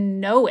not even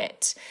know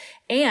it.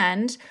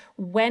 And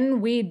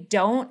when we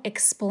don't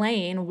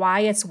explain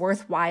why it's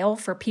worthwhile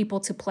for people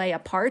to play a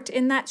part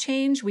in that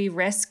change, we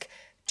risk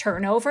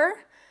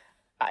turnover.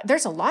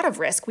 there's a lot of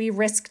risk. We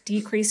risk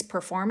decreased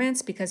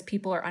performance because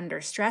people are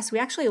under stress. We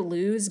actually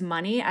lose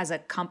money as a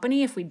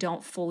company if we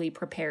don't fully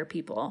prepare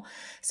people.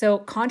 So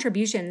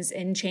contributions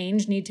in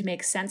change need to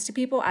make sense to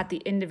people at the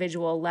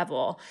individual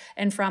level.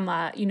 And from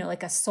a,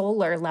 like a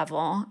solar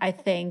level, I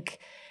think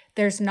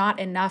there's not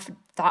enough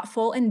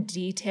thoughtful and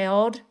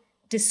detailed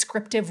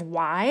descriptive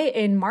why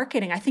in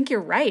marketing. I think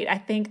you're right. I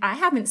think I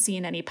haven't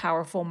seen any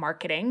powerful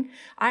marketing.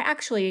 I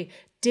actually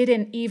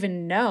didn't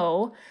even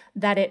know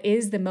that it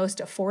is the most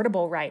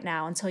affordable right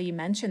now until you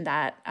mentioned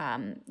that,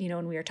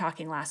 when we were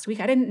talking last week.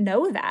 I didn't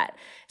know that.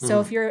 So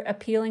if you're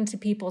appealing to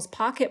people's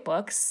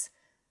pocketbooks,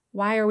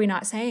 why are we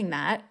not saying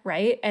that,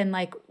 right? And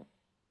like,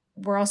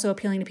 we're also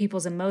appealing to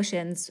people's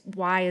emotions.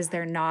 Why is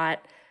there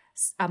not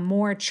a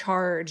more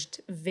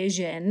charged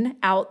vision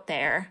out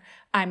there?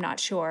 I'm not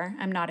sure.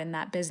 I'm not in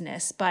that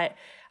business, but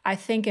I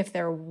think if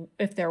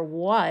there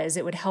was,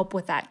 it would help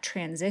with that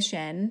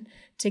transition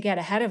to get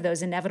ahead of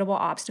those inevitable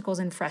obstacles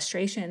and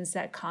frustrations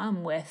that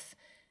come with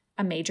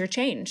a major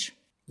change.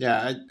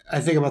 Yeah,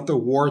 I think about the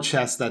war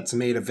chest that's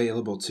made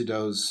available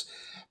to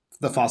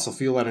the fossil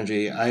fuel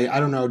energy. I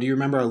don't know, do you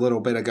remember a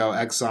little bit ago,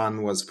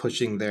 Exxon was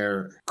pushing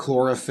their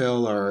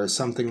chlorophyll or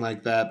something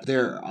like that,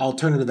 their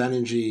alternative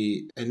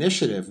energy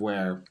initiative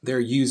where they're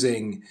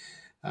using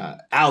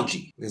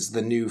algae is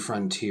the new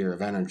frontier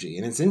of energy.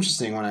 And it's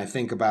interesting when I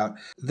think about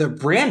the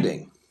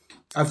branding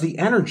of the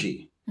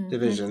energy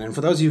division. And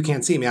for those of you who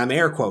can't see me, I'm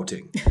air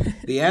quoting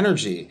the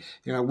energy.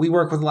 We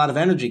work with a lot of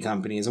energy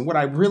companies. And what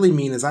I really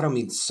mean is I don't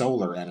mean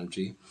solar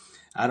energy.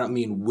 I don't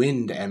mean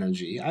wind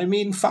energy. I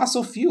mean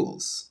fossil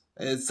fuels.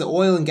 It's the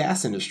oil and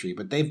gas industry,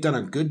 but they've done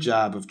a good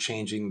job of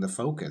changing the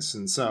focus.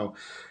 And so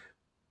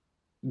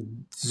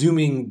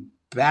zooming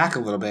back a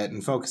little bit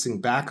and focusing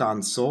back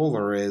on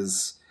solar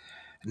is,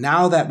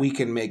 now that we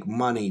can make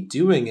money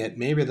doing it,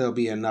 maybe there'll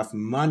be enough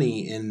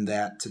money in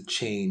that to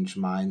change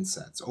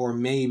mindsets, or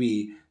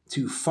maybe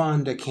to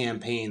fund a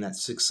campaign that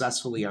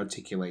successfully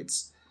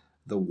articulates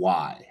the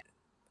why.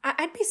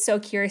 I'd be so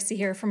curious to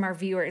hear from our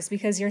viewers,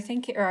 because you're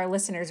thinking, or our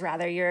listeners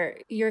rather,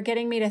 you're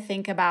getting me to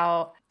think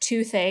about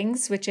two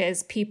things, which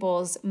is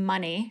people's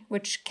money,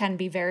 which can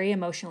be very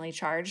emotionally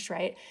charged,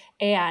 right?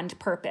 And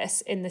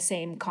purpose in the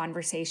same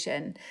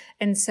conversation.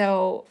 And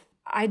so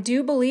I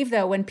do believe,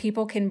 though, when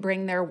people can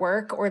bring their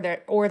work or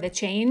the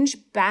change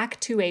back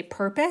to a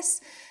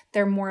purpose,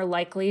 they're more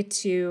likely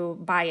to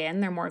buy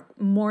in. They're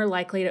more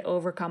likely to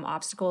overcome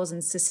obstacles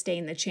and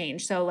sustain the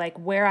change. So like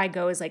where I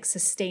go is like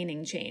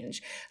sustaining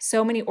change.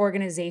 So many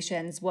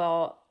organizations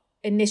will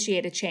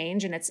initiate a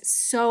change and it's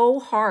so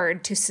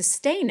hard to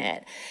sustain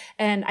it.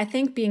 And I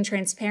think being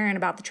transparent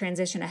about the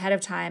transition ahead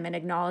of time and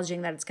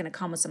acknowledging that it's going to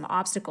come with some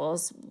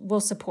obstacles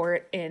will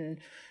support in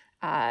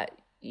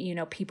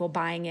people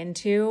buying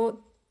into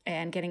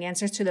and getting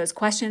answers to those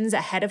questions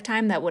ahead of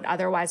time that would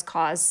otherwise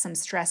cause some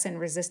stress and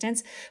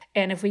resistance.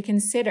 And if we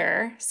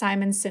consider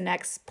Simon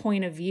Sinek's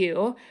point of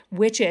view,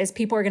 which is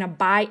people are going to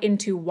buy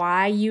into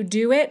why you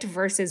do it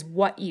versus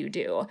what you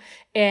do.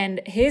 And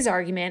his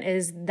argument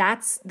is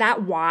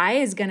that why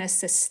is going to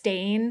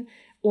sustain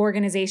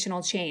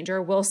organizational change,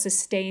 or will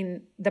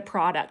sustain the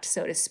product,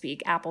 so to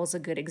speak. Apple's a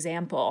good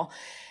example.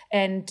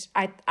 And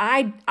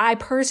I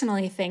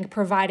personally think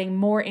providing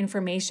more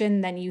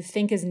information than you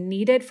think is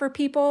needed for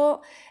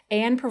people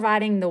and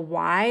providing the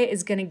why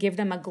is going to give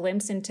them a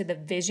glimpse into the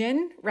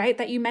vision, right,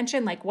 that you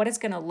mentioned, like what it's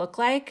going to look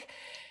like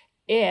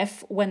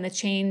when the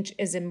change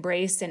is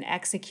embraced and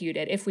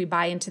executed. If we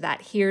buy into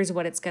that, here's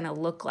what it's going to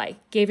look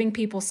like. Giving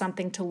people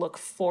something to look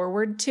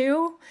forward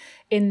to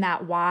in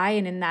that why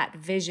and in that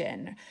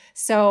vision.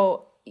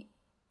 So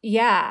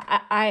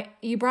yeah,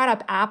 you brought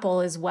up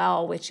Apple as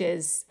well, which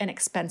is an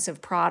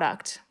expensive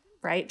product,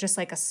 right? Just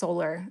like the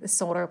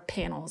solar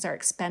panels are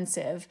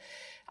expensive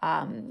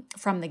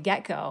from the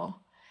get-go.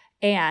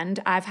 And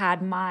I've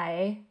had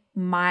my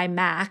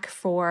Mac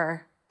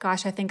for, I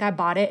think I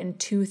bought it in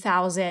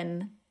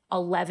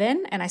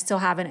 2011 and I still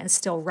have it and it's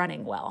still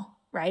running well,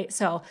 right?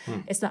 So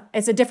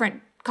it's a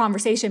different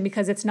conversation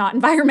because it's not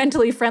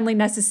environmentally friendly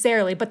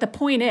necessarily. But the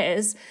point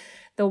is,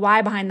 the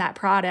why behind that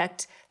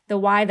product, the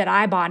why that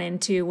I bought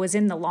into was,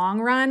 in the long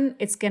run,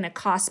 it's going to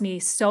cost me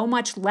so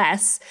much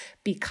less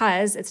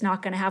because it's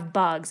not going to have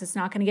bugs. It's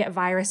not going to get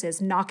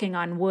viruses. Knocking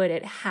on wood,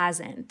 it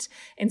hasn't.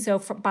 And so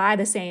by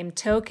the same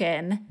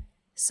token,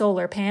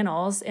 solar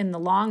panels in the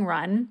long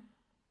run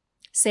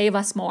save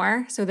us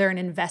more. So they're an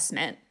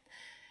investment.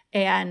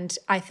 And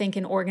I think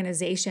in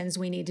organizations,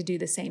 we need to do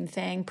the same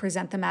thing,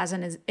 present them as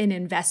an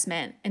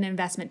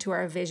investment to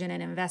our vision, an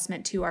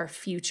investment to our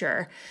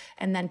future.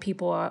 And then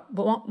people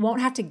won't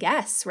have to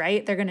guess,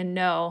 right? They're going to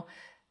know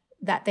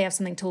that they have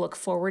something to look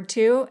forward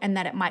to and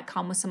that it might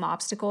come with some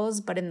obstacles,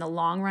 but in the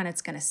long run,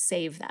 it's going to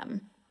save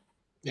them.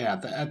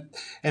 Yeah.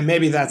 And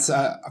maybe that's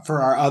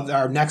for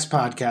our next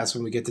podcast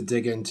when we get to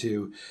dig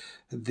into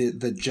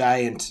the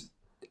giant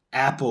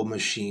Apple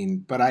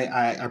machine, but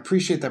I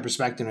appreciate that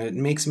perspective. And it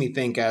makes me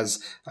think,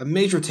 as a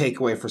major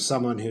takeaway for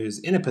someone who's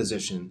in a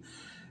position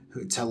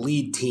to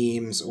lead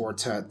teams or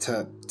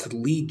to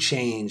lead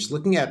change,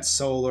 looking at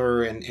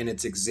solar and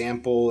its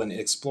example and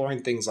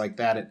exploring things like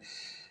that,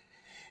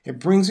 it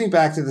brings me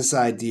back to this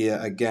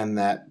idea again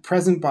that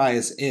present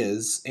bias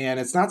is, and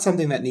it's not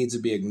something that needs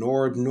to be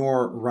ignored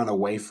nor run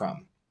away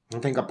from. I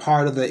think a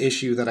part of the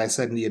issue that I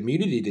said in the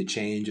immunity to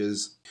change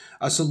is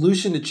a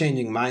solution to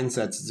changing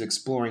mindsets is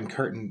exploring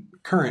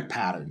current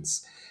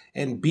patterns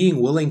and being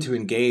willing to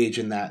engage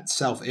in that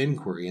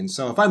self-inquiry. And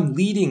so if I'm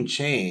leading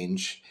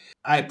change,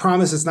 I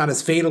promise it's not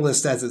as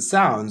fatalist as it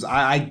sounds.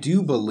 I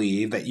do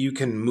believe that you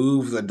can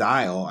move the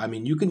dial. I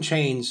mean, you can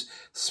change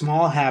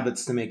small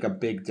habits to make a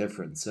big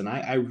difference. And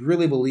I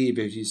really believe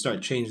if you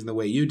start changing the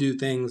way you do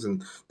things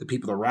and the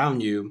people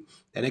around you,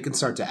 then it can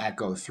start to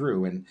echo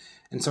through.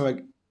 And so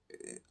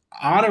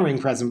honoring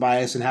present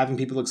bias and having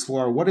people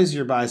explore what is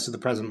your bias to the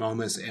present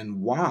moment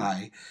and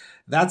why,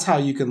 that's how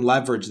you can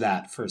leverage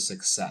that for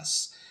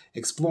success.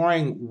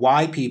 Exploring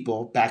why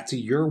people, back to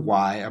your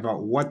why,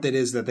 about what it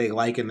is that they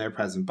like in their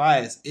present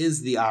bias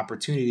is the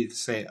opportunity to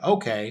say,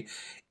 okay,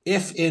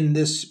 if in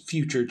this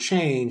future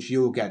change,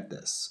 you'll get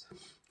this.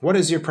 What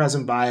is your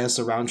present bias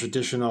around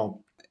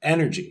traditional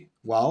energy?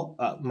 Well,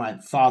 my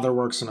father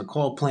works in a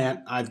coal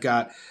plant. I've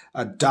got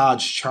a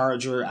Dodge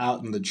Charger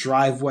out in the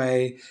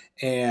driveway,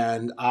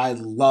 and I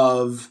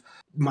love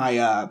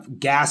my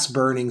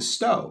gas-burning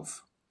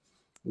stove.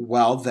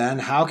 Well, then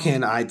how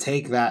can I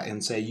take that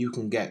and say you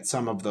can get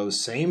some of those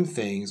same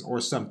things or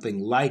something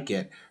like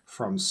it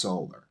from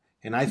solar?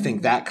 And I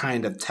think that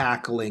kind of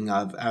tackling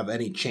of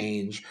any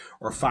change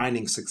or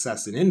finding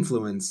success and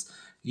influence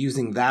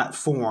using that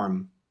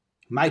form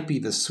might be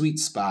the sweet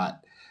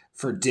spot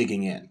for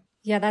digging in.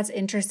 Yeah, that's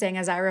interesting.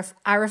 As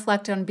I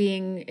reflect on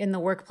being in the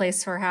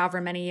workplace for however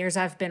many years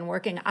I've been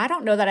working, I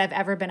don't know that I've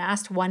ever been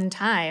asked one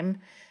time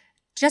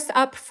just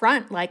up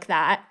front like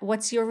that,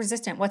 what's your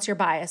resistance? What's your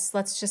bias?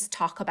 Let's just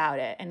talk about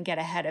it and get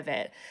ahead of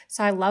it.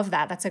 So I love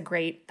that. That's a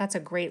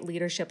great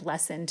leadership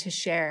lesson to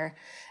share.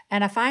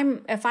 And if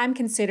I'm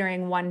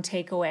considering one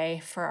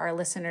takeaway for our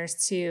listeners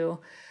too,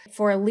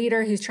 for a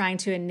leader who's trying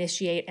to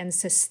initiate and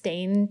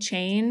sustain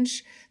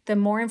change, the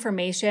more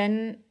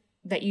information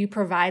that you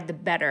provide, the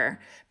better,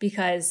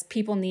 because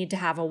people need to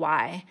have a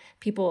why.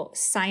 People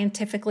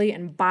scientifically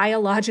and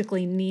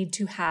biologically need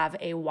to have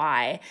a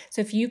why. So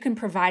if you can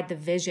provide the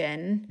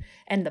vision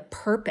and the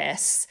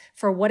purpose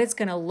for what it's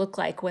going to look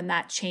like when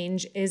that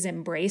change is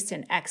embraced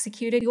and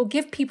executed, you'll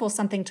give people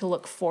something to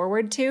look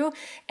forward to.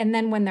 And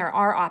then when there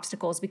are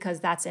obstacles, because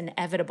that's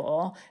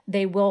inevitable,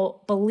 they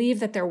will believe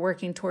that they're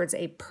working towards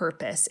a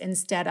purpose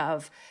instead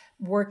of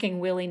working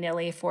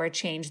willy-nilly for a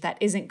change that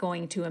isn't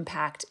going to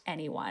impact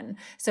anyone.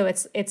 So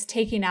it's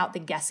taking out the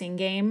guessing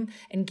game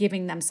and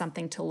giving them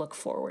something to look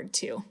forward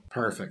to.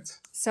 Perfect.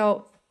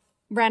 So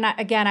Ren,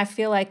 again, I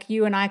feel like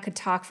you and I could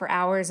talk for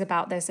hours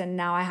about this, and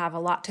now I have a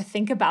lot to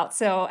think about.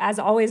 So as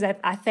always, I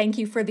thank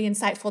you for the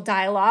insightful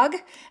dialogue,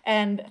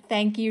 and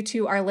thank you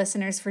to our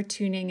listeners for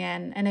tuning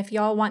in. And if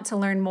y'all want to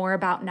learn more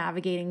about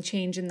navigating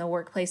change in the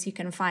workplace, you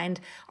can find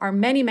our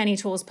many, many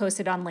tools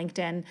posted on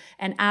LinkedIn.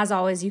 And as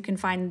always, you can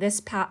find this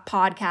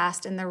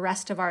podcast and the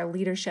rest of our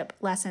leadership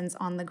lessons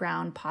on the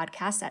ground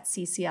podcast at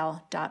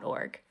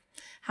ccl.org.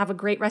 Have a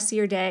great rest of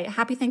your day.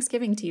 Happy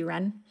Thanksgiving to you,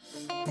 Ren.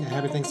 Yeah,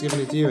 happy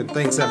Thanksgiving to you, and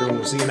thanks, everyone.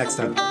 We'll see you next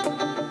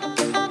time.